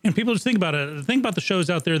forever. And people just think about it. Think about the shows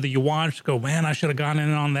out there that you watch. Go, man, I should have gone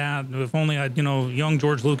in on that. If only young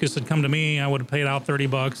George Lucas had come to me, I would have paid out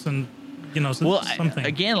 $30 and. Something.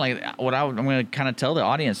 Again, like what I'm going to kind of tell the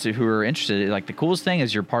audience who are interested, like the coolest thing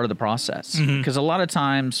is you're part of the process. Because a lot of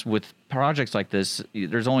times with projects like this,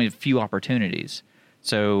 there's only a few opportunities.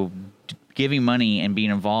 So giving money and being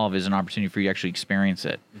involved is an opportunity for you to actually experience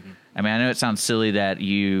it. I mean, I know it sounds silly that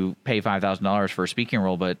you pay $5,000 for a speaking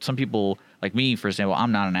role, but some people, like me, for example,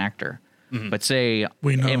 I'm not an actor. But say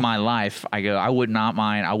in my life, I would not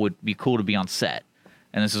mind. I would be cool to be on set.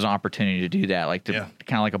 And this is an opportunity to do that, like kind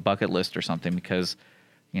of like a bucket list or something, because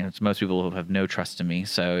it's most people who have no trust in me.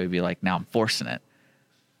 So it'd be like, now I'm forcing it.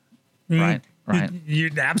 Right.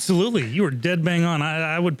 Absolutely. You were dead bang on.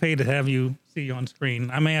 I would pay to have you see you on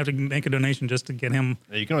screen. I may have to make a donation just to get him.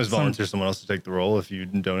 Yeah, you can always volunteer someone else to take the role if you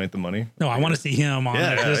donate the money. No, I want to see him on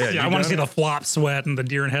it. I want to see the flop sweat and the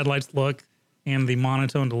deer in headlights look and the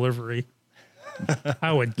monotone delivery.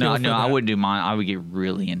 I would. No, I wouldn't do mine. I would get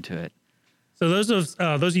really into it. So those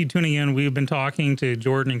of you tuning in, we've been talking to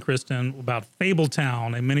Jordan and Kristen about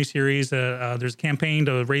Fabletown, a miniseries. There's a campaign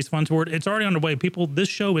to raise funds for it. It's already underway. People, this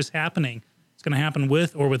show is happening. It's going to happen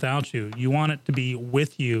with or without you. You want it to be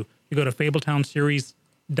with you. You go to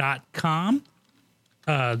fabletownseries.com.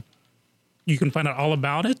 You can find out all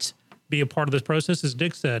about it. Be a part of this process, as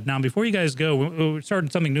Dick said. Now, before you guys go, we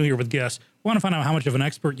started something new here with guests. We want to find out how much of an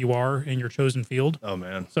expert you are in your chosen field. Oh,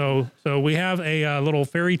 man. So we have a little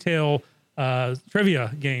fairy tale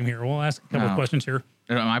trivia game here. We'll ask a couple of questions here.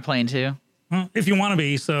 Am I playing too? Well, if you want to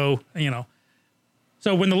be, So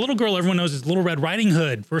when the little girl everyone knows as Little Red Riding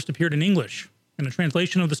Hood first appeared in English in a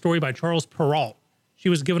translation of the story by Charles Perrault, she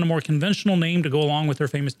was given a more conventional name to go along with her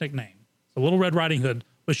famous nickname. So Little Red Riding Hood,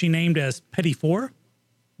 was she named as Petit Four,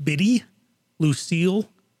 Biddy, Lucille,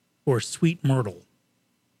 or Sweet Myrtle?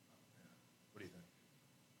 What do you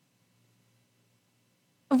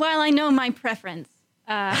think? While I know my preference,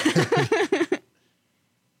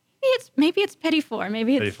 maybe it's Petit Four.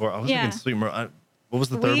 Maybe it's Petit Four. I was thinking Sweet Myrtle. What was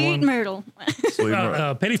the third Sweet one? Myrtle. Sweet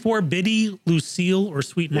Myrtle. Petit Four, Biddy, Lucille, or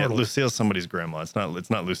Sweet Myrtle? Yeah, Lucille's somebody's grandma. It's not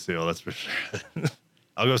Lucille. That's for sure.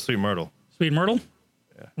 I'll go Sweet Myrtle. Sweet Myrtle?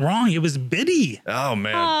 Yeah. Wrong. It was Biddy. Oh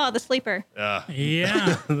man. Oh, the sleeper.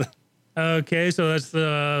 Yeah. Okay, so that's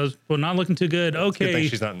well, not looking too good. Okay. Good thing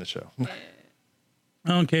she's not in the show.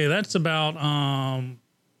 Okay, that's about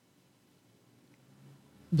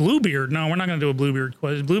Bluebeard. No, we're not going to do a Bluebeard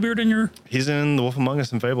question. Is Bluebeard in your? He's in The Wolf Among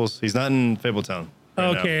Us and Fables. He's not in Fabletown.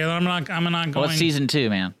 Right Okay, now. I'm not going. Well, it's season 2,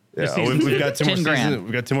 man. Yeah, season we've got 2 more 10 grand. seasons.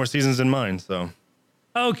 We've got 2 more seasons in mind. So.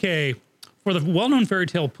 Okay. For the well-known fairy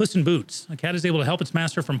tale Puss in Boots, a cat is able to help its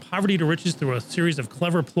master from poverty to riches through a series of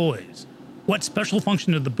clever ploys. What special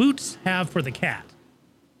function did the boots have for the cat?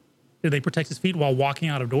 Did they protect his feet while walking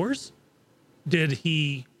out of doors? Did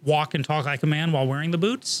he walk and talk like a man while wearing the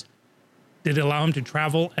boots? Did it allow him to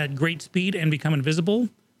travel at great speed and become invisible?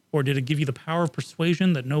 Or did it give you the power of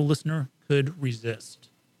persuasion that no listener could resist?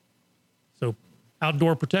 So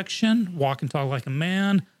outdoor protection, walk and talk like a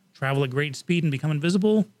man, travel at great speed and become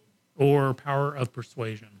invisible, or power of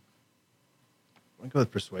persuasion? I'm going to go with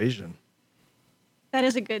persuasion. That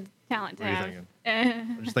is a good talent to What are you have.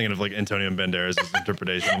 thinking? I'm just thinking of like Antonio Banderas'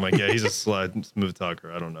 interpretation. I'm like, yeah, he's a sly, smooth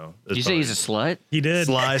talker. I don't know. Did you say he's a slut? He did.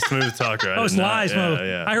 Sly, smooth talker. Oh, sly, smooth.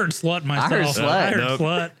 Yeah. I heard slut myself. I heard slut. I heard Nope.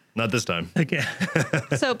 slut. Not this time. Okay.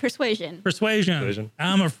 So persuasion. Persuasion.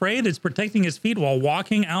 I'm afraid it's protecting his feet while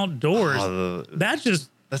walking outdoors. That's just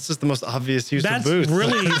the most obvious use of boots.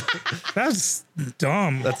 That's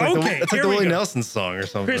dumb. That's like the Willie Nelson song or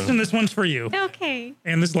something. Kristen, this one's for you. Okay.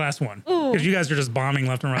 And this last one. Because you guys are just bombing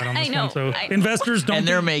left and right on this one. So investors don't. And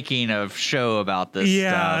they're making a show about this.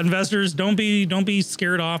 Yeah, stuff. investors don't be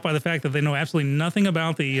scared off by the fact that they know absolutely nothing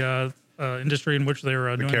about the industry in which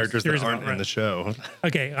they're doing characters series that aren't about, in the show.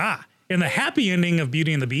 Okay. In the happy ending of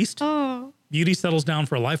Beauty and the Beast, Beauty settles down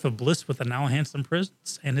for a life of bliss with the now handsome prince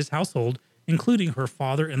and his household, including her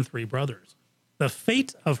father and 3 brothers. The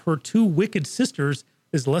fate of her 2 wicked sisters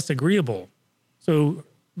is less agreeable. So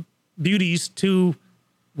Beauty's 2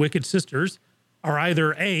 wicked sisters are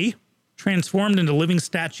either A, transformed into living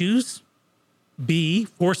statues, B,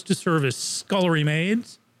 forced to serve as scullery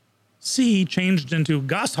maids, C, changed into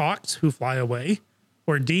goshawks who fly away,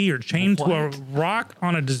 or D, are chained to a rock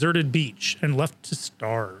on a deserted beach and left to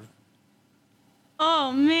starve.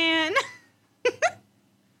 Oh, man.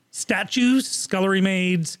 Statues, scullery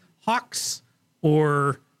maids, hawks,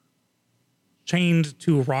 or chained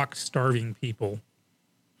to a rock starving people.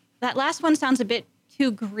 That last one sounds a bit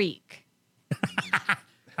too Greek. I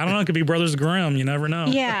don't know. It could be Brothers Grimm. You never know.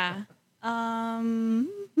 Yeah.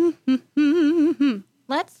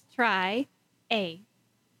 Let's try A.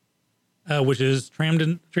 Which is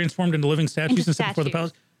transformed into living statues and set before the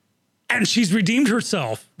palace. And she's redeemed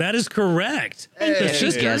herself. That is correct. The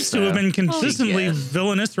sisters who have been consistently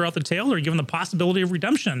villainous throughout the tale are given the possibility of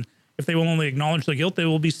redemption. If they will only acknowledge the guilt, they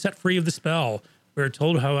will be set free of the spell. We are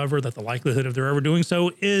told, however, that the likelihood of their ever doing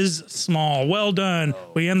so is small. Well done.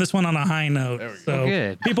 We end this one on a high note.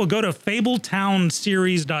 So people go to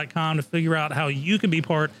FabletownSeries.com to figure out how you can be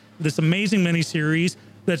part of this amazing miniseries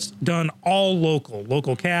that's done all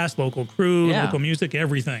local cast, local crew, local music,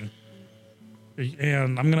 everything.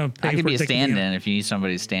 And I'm going to pay I could for be a taking stand-in if you need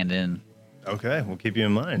somebody to stand in. Okay, we'll keep you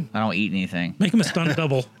in mind. I don't eat anything. Make him a stunt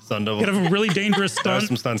double. Stunt double. Get a really dangerous There stunt. are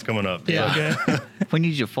some stunts coming up. Yeah. Okay. We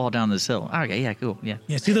need you to fall down this hill. Okay, yeah, cool. Yeah.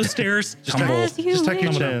 Yeah, see those stairs? Just tuck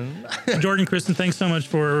your chin. Jordan, Kristen, thanks so much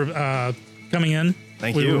for coming in.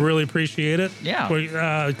 Thank we you. really appreciate it. Yeah.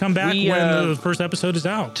 Come back when the first episode is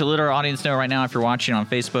out. To let our audience know right now, if you're watching on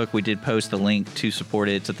Facebook, we did post the link to support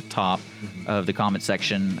it. It's at the top of the comment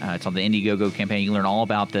section. It's on the Indiegogo campaign. You can learn all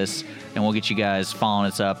about this, and we'll get you guys following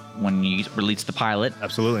us up when you release the pilot.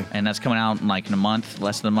 Absolutely. And that's coming out in a month,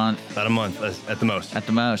 less than a month. About a month, at the most. At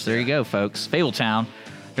the most. There you go, folks. Fabletown.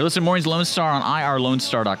 You're listening to Mornings Lone Star on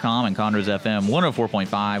IRLoneStar.com and Conroe's FM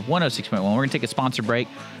 104.5, 106.1. We're going to take a sponsor break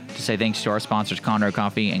to say thanks to our sponsors, Conroe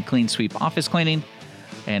Coffee and Clean Sweep Office Cleaning.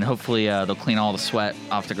 And hopefully they'll clean all the sweat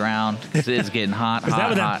off the ground because it is getting hot. Is that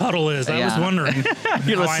what that puddle is? I was wondering.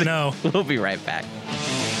 I know. We'll be right back.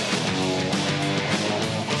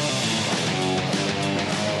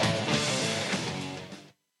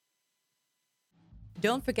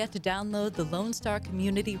 Don't forget to download the Lone Star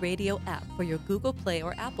Community Radio app for your Google Play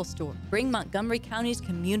or Apple Store. Bring Montgomery County's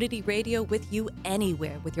community radio with you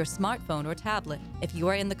anywhere with your smartphone or tablet. If you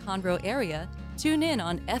are in the Conroe area, tune in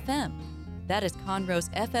on FM. That is Conroe's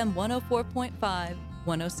FM 104.5,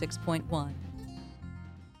 106.1.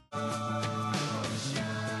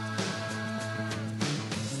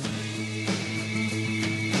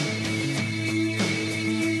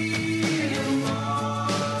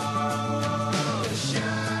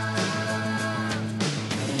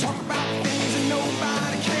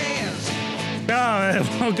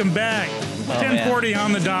 Welcome back. 10:40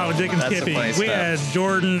 on the dot with Dick and Skippy. We had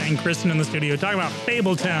Jordan and Kristen in the studio talking about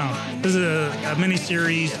Fabletown. This is a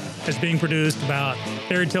mini-series that's being produced about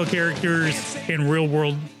fairy tale characters in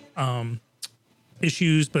real-world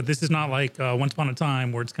issues, but this is not like Once Upon a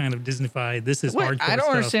Time where it's kind of Disney-fied. This is hardcore I don't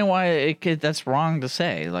stuff. understand why that's wrong to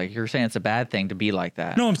say. Like, you're saying it's a bad thing to be like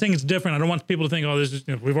that. No, I'm saying it's different. I don't want people to think, oh, this is,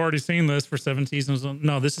 we've already seen this for 7 seasons.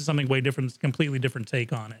 No, this is something way different. It's a completely different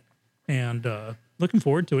take on it. And looking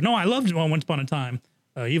forward to it. No, I loved Once Upon a Time.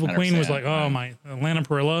 Evil Queen was like, oh, my Lana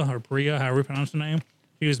Parrilla, or Priya, however you pronounce her name.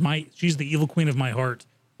 She's the evil queen of my heart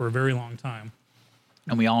for a very long time.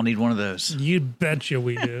 And we all need one of those. You betcha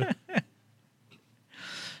we do.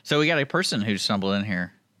 So we got a person who stumbled in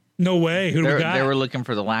here. No way. Who do we got? They were looking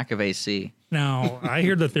for the lack of AC. Now, I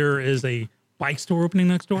hear that there is a bike store opening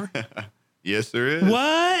next door. Yes, there is.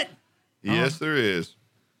 What? Yes, there is.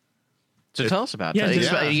 So tell us about that.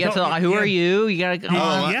 Yeah. You got to who are you? You got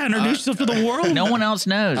to introduce yourself to the world. No one else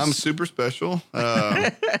knows. I'm super special.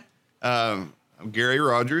 I'm Gary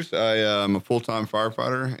Rogers. I am a full-time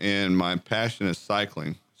firefighter, and my passion is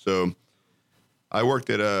cycling. So I worked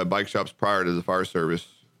at bike shops prior to the fire service,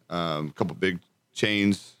 a couple big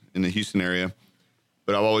chains in the Houston area.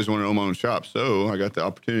 but I've always wanted to own my own shop. So I got the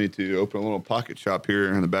opportunity to open a little pocket shop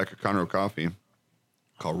here in the back of Conroe Coffee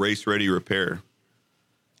called Race Ready Repair.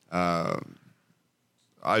 I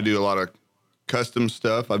do a lot of custom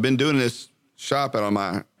stuff. I've been doing this shop on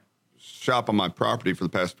my property for the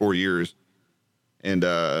past 4 years. And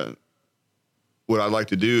what I like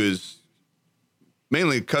to do is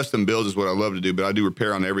mainly custom builds is what I love to do, but I do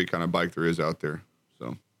repair on every kind of bike there is out there.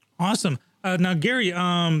 So awesome. Now, Gary,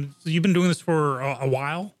 so you've been doing this for a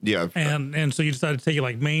while. Yeah. And so you decided to take it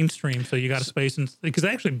like mainstream. So you got a space, and because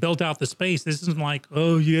I actually built out the space. This isn't like,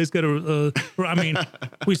 oh, you guys got to, I mean,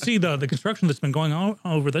 we see the construction that's been going on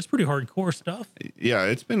over. That's pretty hardcore stuff. Yeah,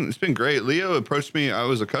 it's been great. Leo approached me. I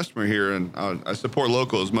was a customer here, and I support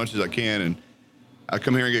local as much as I can. And I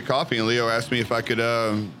come here and get coffee, and Leo asked me if I could,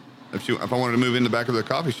 if I wanted to move in the back of the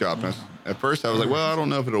coffee shop. And at first I was like, well, I don't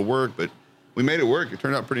know if it'll work, but we made it work. It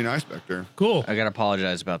turned out pretty nice back there. Cool. I got to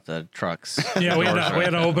apologize about the trucks. Yeah, we had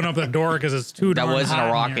to open up the door because it's too darn That wasn't hot a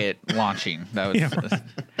in rocket launching. That was. Yeah, right.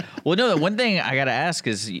 Well, no, the one thing I got to ask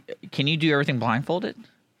is, can you do everything blindfolded?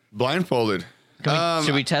 Blindfolded.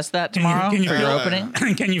 Should we test that tomorrow Can you for your feel- opening?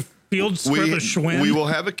 Can you field script a Schwinn? We will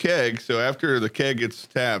have a keg, so after the keg gets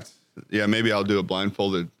tapped, yeah, maybe I'll do a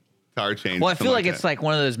blindfolded tire change. Well, I something feel like it's that. like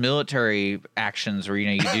one of those military actions where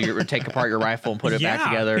you take apart your rifle and put it back Yeah,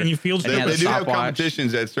 together. and you field and script you They do have stopwatch.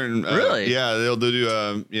 competitions at certain. Really? Yeah, they'll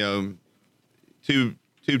do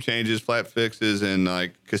tube changes, flat fixes, and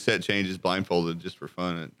like cassette changes blindfolded just for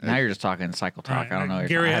fun. Now you're just talking cycle talk. Right, I don't know.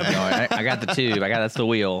 Gary, I got the tube. That's the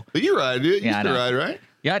wheel. But you ride, dude. You Yeah, I used to know. ride, right?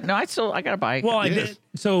 Yeah, no, I got a bike. Well, I Yes. did.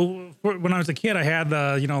 So when I was a kid, I had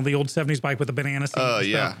the old 70s bike with the banana seat. Oh, and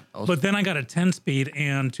yeah. stuff. But then I got a 10-speed,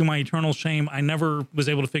 and to my eternal shame, I never was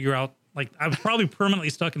able to figure out. Like, I was probably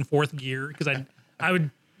permanently stuck in fourth gear because I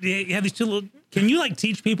would. You have these two little. Can you like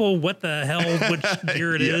teach people what the hell which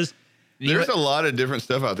gear it is? There's a lot of different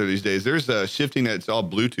stuff out there these days. There's shifting that's all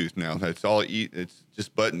Bluetooth now. It's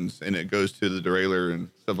just buttons, and it goes to the derailleur and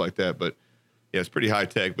stuff like that. But yeah, it's pretty high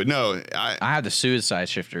tech. But no, I have the suicide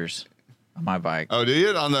shifters on my bike. Oh, do you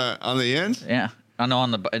on the ends? Yeah, I know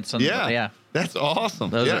it's on Yeah, yeah. that's awesome.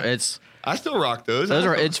 Those yeah. are I still rock those.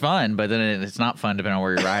 it's fun, but then it's not fun depending on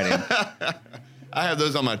where you're riding. I have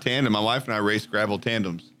those on my tandem. My wife and I race gravel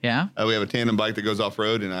tandems. Yeah. We have a tandem bike that goes off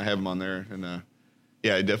road, and I have them on there. And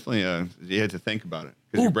yeah, it definitely. You had to think about it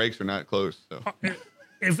because your brakes are not close. So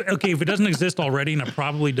If it doesn't exist already, and it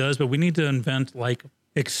probably does, but we need to invent like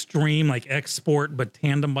extreme, like export, but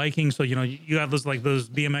tandem biking. So you have those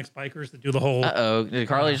BMX bikers that do the whole. Did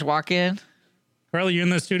Carly just walk in? Carly, you in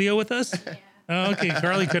the studio with us? Oh, okay,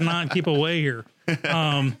 Carly could not keep away here.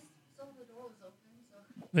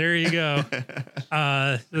 There you go.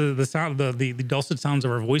 The sound, the dulcet sounds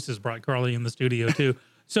of our voices brought Carly in the studio too.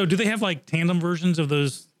 So, do they have like tandem versions of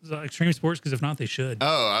those extreme sports? Because if not, they should.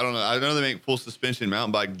 Oh, I don't know. I know they make full suspension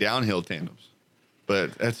mountain bike downhill tandems,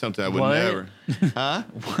 but that's something I would What? never. Huh?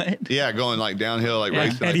 What? Yeah, going like downhill, like Yeah,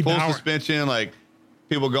 racing, Eddie like full Bauer. suspension, like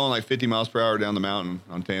people going like 50 miles per hour down the mountain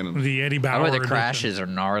on tandems. The Eddie I Bauer. bet the edition. crashes are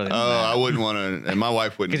gnarly. Oh, I wouldn't want to, and my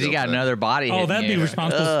wife wouldn't. Because you go got for that. another body. Oh, hitting that'd be you.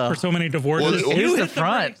 responsible Ugh. for so many divorces. Well, Who's Who the hit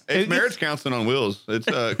front? It's marriage counseling on wheels. It's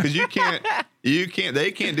because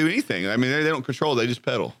they can't do anything. I mean, they don't control. They just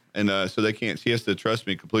pedal, and so they can't. She has to trust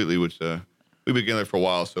me completely, which we've been together for a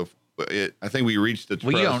while. So I think we reached the.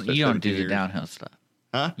 Well, trust at you don't 17 do the years. downhill stuff.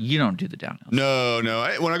 Huh? You don't do the downhill. No.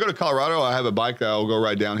 When I go to Colorado, I have a bike that I'll go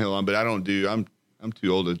ride downhill on, but I don't do. I'm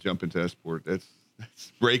too old to jump into that sport. That's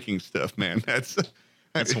braking stuff, man. That's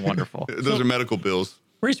wonderful. Those are medical bills.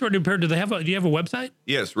 Race Ready Repair. Do you have a website?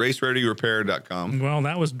 Yes, racereadyrepair.com. Well,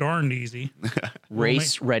 that was darned easy.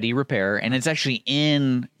 Race Ready Repair, and it's actually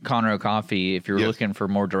in Conroe Coffee. If you're Yes. looking for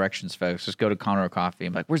more directions, folks, just go to Conroe Coffee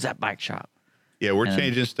and be like, "Where's that bike shop?" Yeah, we're And-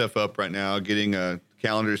 changing stuff up right now, getting a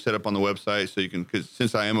calendar set up on the website so you can, because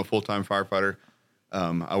since I am a full-time firefighter,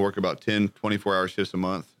 I work about 10, 24-hour shifts a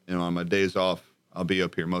month. And on my days off, I'll be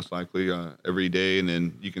up here most likely every day. And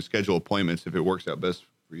then you can schedule appointments if it works out best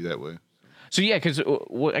for you that way. So yeah, because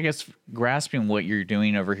I guess grasping what you're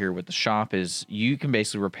doing over here with the shop is you can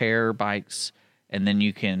basically repair bikes, and then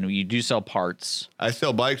you do sell parts. I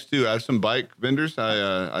sell bikes too. I have some bike vendors.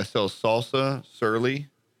 I sell Salsa, Surly,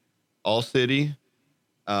 All City.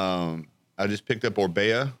 I just picked up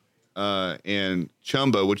Orbea and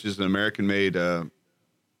Chumba, which is an American-made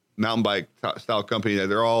mountain bike style company.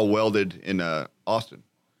 They're all welded in Austin.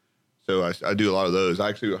 So I do a lot of those.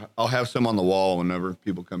 I'll have some on the wall whenever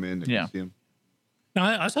people come in to Yeah. see them.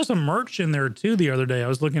 Now, I saw some merch in there too the other day. I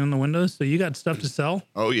was looking in the windows. So you got stuff to sell?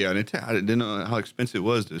 Oh yeah, and I didn't know how expensive it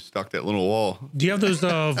was to stock that little wall. Do you have those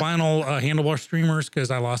vinyl handlebar streamers? Because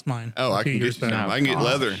I lost mine. Oh, I a few can years get you back. some. I can get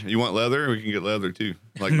leather. You want leather? We can get leather too,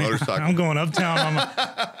 like motorcycle. I'm going uptown.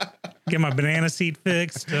 Get my banana seat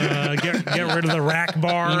fixed. Get rid of the rack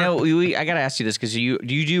bar. You know, I got to ask you this because you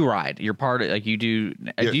do ride. You're part of like you do.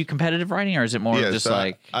 Yes. Do you competitive riding or is it more Yes, just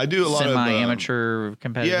I do a lot of semi-amateur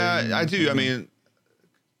competitive? Yeah, I do. I mean,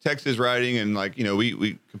 Texas riding and like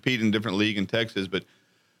we compete in different league in Texas, but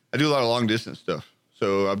I do a lot of long distance stuff.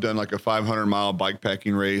 So I've done like a 500-mile bike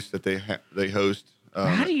packing race that they host.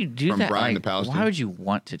 How do you do from that? Bryan Like, to Palestine. why would you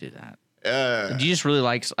want to do that? Do you just really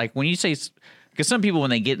like when you say? Because some people when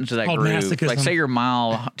they get into that Called groove, masochism. like say you're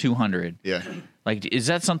mile 200. Yeah. Like, is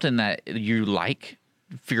that something that you like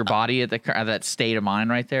for your body at that state of mind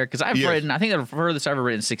right there? Because I've Yes. ridden. I think the furthest I've ever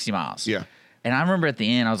ridden 60 miles. Yeah. And I remember at the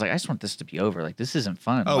end, I was like, I just want this to be over. Like, this isn't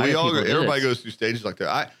fun. Oh, Why do people do everybody this? goes through stages like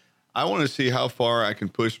that. I want to see how far I can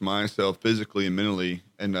push myself physically and mentally.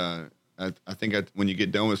 And I think when you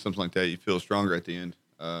get done with something like that, you feel stronger at the end.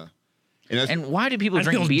 And why do people I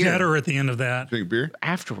drink feel beer better at the end of that. Drink beer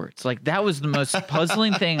afterwards? Like that was the most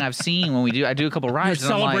puzzling thing I've seen when I do a couple You're rides.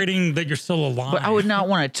 and I'm like, celebrating that you're still alive. but I would not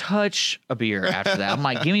want to touch a beer after that. I'm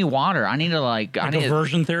like, give me water. I need to Like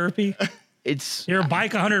aversion therapy. It's Here,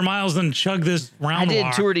 bike 100 miles and chug this round. I did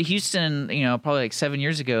walk. tour to Houston, probably like 7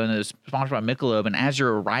 years ago, and it was sponsored by Michelob. And as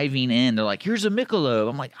you're arriving in, they're like, "Here's a Michelob."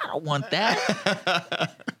 I'm like, I don't want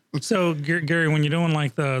that. So, Gary, when you're doing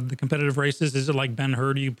like the competitive races, is it like Ben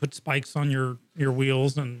Hur? Do you put spikes on your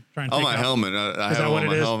wheels and try and on take my out- helmet. I Is have that what on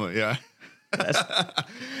my it is? helmet. Yeah.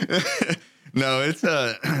 No,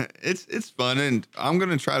 it's fun, and I'm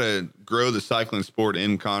gonna try to grow the cycling sport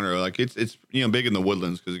in Conroe. Like it's big in the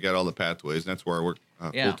Woodlands because you got all the pathways, and that's where I work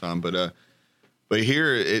full time. But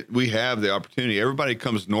here we have the opportunity. Everybody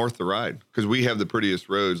comes north to ride because we have the prettiest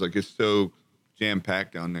roads. Like it's so jam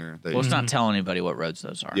packed down there. Well, let's not tell anybody what roads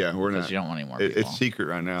those are. Yeah, we're not. Because you don't want any more It's people. secret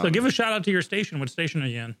right now. So, give a shout out to your station. What station are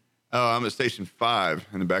you in? Oh, I'm at Station 5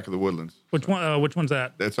 in the back of the Woodlands. Which one? Which one's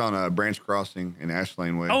that? That's on Branch Crossing in Ash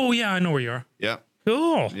Lane Way. Oh yeah, I know where you are. Yeah.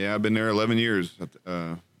 Cool. Yeah, I've been there 11 years.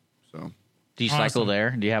 So. Do you cycle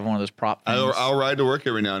there? Do you have one of those prop things? I'll ride to work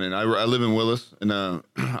every now and then. I live in Willis, and I'll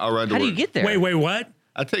ride to work. How do you get there? Wait, what?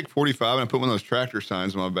 I take 45 and I put one of those tractor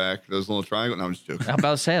signs on my back, those little triangles. No, I'm just joking. I'm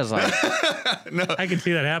about to say, I was like, I can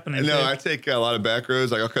see that happening. No, too. I take a lot of back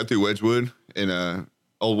roads. Like I'll cut through Wedgwood and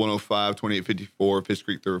old 105, 2854, Fish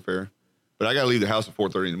Creek Thoroughfare. But I got to leave the house at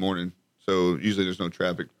 4:30 in the morning, so usually there's no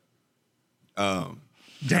traffic.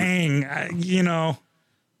 Dang, I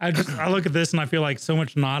look at this and I feel like so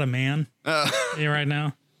much not a man right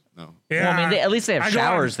now. No. Yeah, well, I mean, at least they have I go out-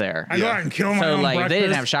 showers there. I go out and kill my So, own like, if they didn't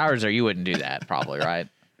breakfast. have showers there, you wouldn't do that, probably, right?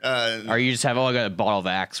 Or you just have, I got a bottle of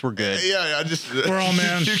Axe. We're good. Yeah, I just We're all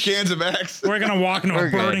men. 2 cans of Axe. We're gonna walk into We're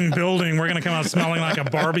a good. burning building. We're gonna come out smelling like a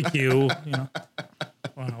barbecue.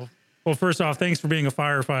 Wow. Well, first off, thanks for being a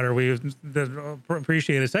firefighter. We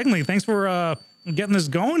appreciate it. Secondly, thanks for getting this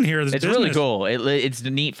going here. This It's business. really cool. It's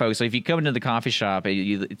neat, folks. So if you come into the coffee shop,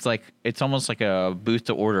 it's almost like a booth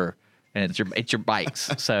to order, and it's your bikes.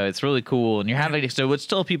 So it's really cool. And you're having let's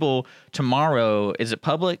tell people tomorrow. Is it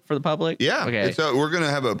public for the public? Yeah. Okay. So we're gonna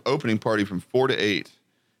have an opening party from 4 to 8,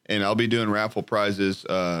 and I'll be doing raffle prizes.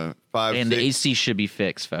 5, And 6. the AC should be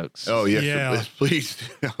fixed, folks. Oh yes, Yeah. please.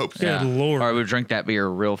 I hope so. Good Lord. Or I would drink that beer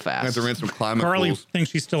real I have fast. to rent some climate Carly pools. thinks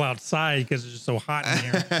she's still outside because it's just so hot in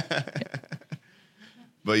here.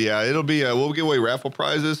 But yeah, it'll be we'll give away raffle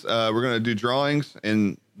prizes. We're gonna do drawings,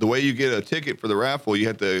 and the way you get a ticket for the raffle, you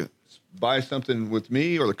have to buy something with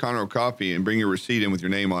me or the Conroe Coffee and bring your receipt in with your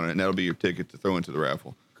name on it, and that'll be your ticket to throw into the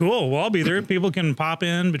raffle. Cool. Well, I'll be there. People can pop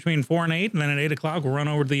in between 4 and 8, and then at 8 o'clock, we'll run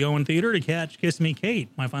over to the Owen Theater to catch Kiss Me Kate,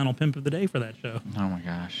 my final pimp of the day for that show. Oh my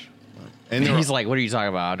gosh. And He's like, what are you talking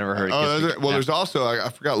about? I've never heard of Kiss Me. there's also I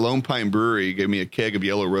forgot Lone Pine Brewery gave me a keg of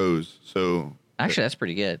Yellow Rose. So Actually, that's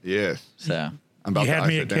pretty good. yes, So I'm about You to had ice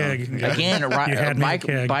me it a down. keg. Yeah. again, You had me a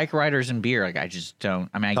keg. bike riders and beer. Like I just don't.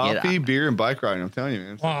 I mean, I get Coffee, it. beer, and bike riding. I'm telling you,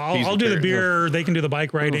 man. It's Well, a piece I'll of do the cake. beer. They can do the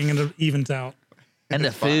bike riding, and it evens out. And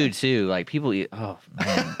the food too. Like people eat. Oh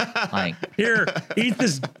man. Like Here, eat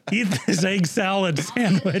this egg salad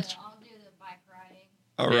sandwich. I'll do the bike riding.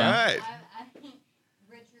 All Yeah. right.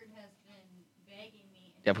 Richard has been begging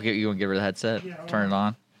me. yeah, you want to give her the headset? Yeah, Turn it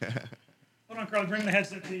on. Hold on, Carly. Bring the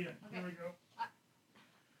headset to you. There we go.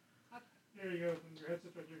 There you go. Your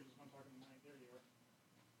headset's right there. Just want to talk to the mic.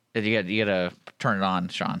 There you are. You gotta turn it on,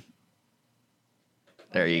 Sean.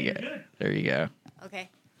 There you go. Good. There you go. Okay.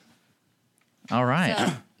 All right.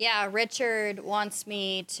 So, yeah, Richard wants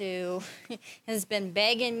me to, has been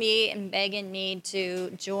begging me to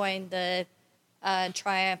join the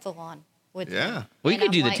triathlon with him. Yeah. Well, you And could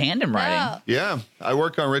I'm do the like, tandem riding. no. Yeah, I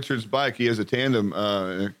work on Richard's bike. He has a tandem,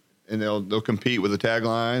 and they'll compete with a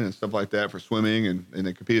tagline and stuff like that for swimming, and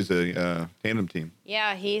they compete as a tandem team.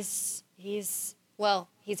 Yeah, he's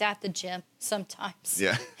at the gym sometimes.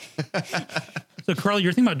 Yeah. So, Carl,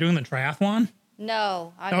 you're thinking about doing the triathlon?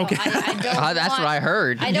 No, I don't. Okay. I don't That's want- what I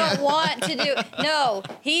heard. I don't want to do. No,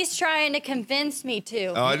 he's trying to convince me to.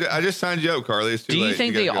 Oh, I just signed you up, Carly. It's too Do you late.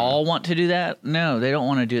 think gotta they go. all want to do that? No, they don't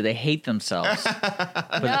want to do it. They hate themselves. No,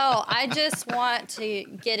 I just want to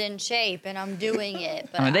get in shape, and I'm doing it.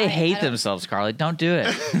 But I mean, they hate I don't- themselves, Carly. Don't do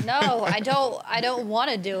it. No, I don't. I don't want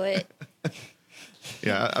to do it.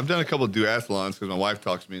 Yeah, I've done a couple of duathlons because my wife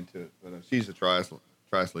talks me into it. But she's a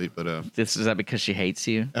triathlete, but Is that because she hates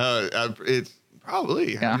you? it's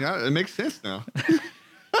probably. Yeah. Yeah, it makes sense now.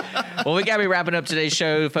 Well, we got to be wrapping up today's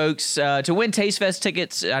show, folks. To win Taste Fest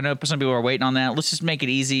tickets, I know some people are waiting on that. Let's just make it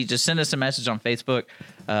easy. Just send us a message on Facebook,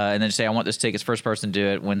 and then just say, "I want this tickets." First person to do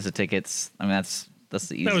it wins the tickets. I mean, that's the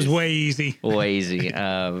easiest. That was way easy. Way easy.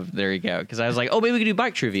 There you go. Because I was like, oh, maybe we could do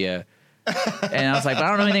bike trivia. And I was like, but I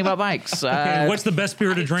don't know anything about bikes. Okay, what's the best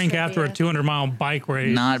beer to drink after a 200-mile bike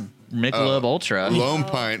race? Not Michelob Ultra. Lone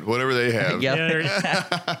Pint, whatever they have. Yep.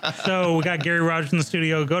 Yeah, so we got Gary Rogers in the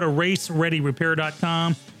studio. Go to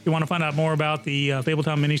racereadyrepair.com. If you want to find out more about the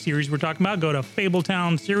Fabletown miniseries we're talking about, go to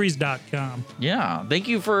fabletownseries.com. Yeah. Thank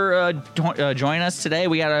you for joining us today.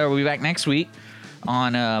 We'll be back next week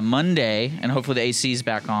on Monday, and hopefully the AC's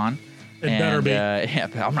back on. It better be. Yeah,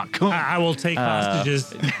 I'm not going. I will take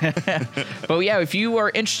hostages. But yeah, if you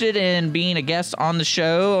are interested in being a guest on the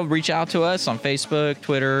show, reach out to us on Facebook,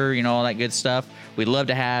 Twitter, all that good stuff. We'd love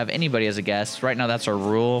to have anybody as a guest. Right now, that's our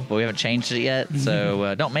rule, but we haven't changed it yet.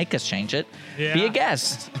 So don't make us change it. Yeah. Be a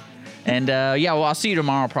guest. And I'll see you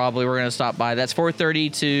tomorrow. Probably we're gonna stop by. That's 4:30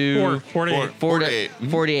 to 4 to 8.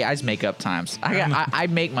 48. I just make up times. I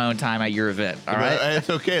make my own time at your event. All right. But it's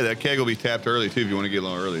okay. That keg will be tapped early too if you want to get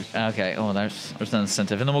along early. Okay. Oh, there's an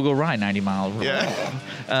incentive, and then we'll go ride 90 miles.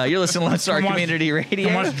 Yeah. You're listening to Lone Star Come watch- Community Radio.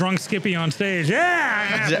 Come watch drunk Skippy on stage.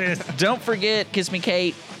 Yeah. Don't forget Kiss Me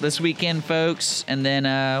Kate this weekend, folks, and then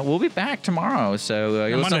we'll be back tomorrow. So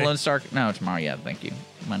you're listening Monday. to Lone Star. No, tomorrow. Yeah, thank you.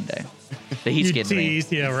 Monday. The heat's You getting me.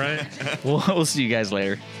 teased, yeah, right. We'll see you guys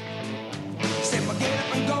later.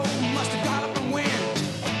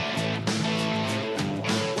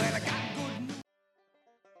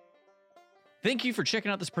 Thank you for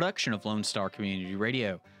checking out this production of Lone Star Community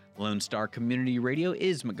Radio. Lone Star Community Radio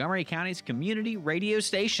is Montgomery County's community radio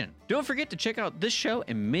station. Don't forget to check out this show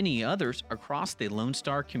and many others across the Lone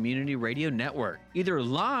Star Community Radio Network, either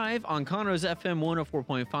live on Conroe's FM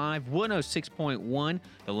 104.5, 106.1,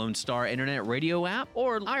 the Lone Star Internet Radio app,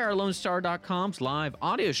 or irlonestar.com's live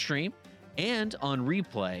audio stream, and on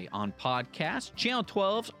replay on podcast, Channel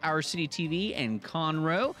 12's Our City TV in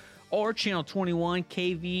Conroe, or Channel 21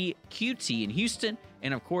 KVQT in Houston,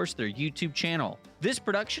 and of course their YouTube channel. This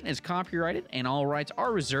production is copyrighted and all rights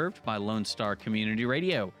are reserved by Lone Star Community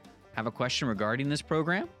Radio. Have a question regarding this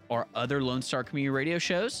program or other Lone Star Community Radio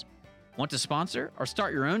shows? Want to sponsor or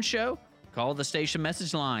start your own show? Call the station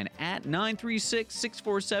message line at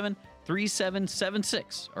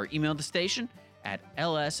 936-647-3776 or email the station at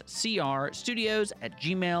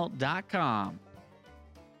lscrstudios@gmail.com.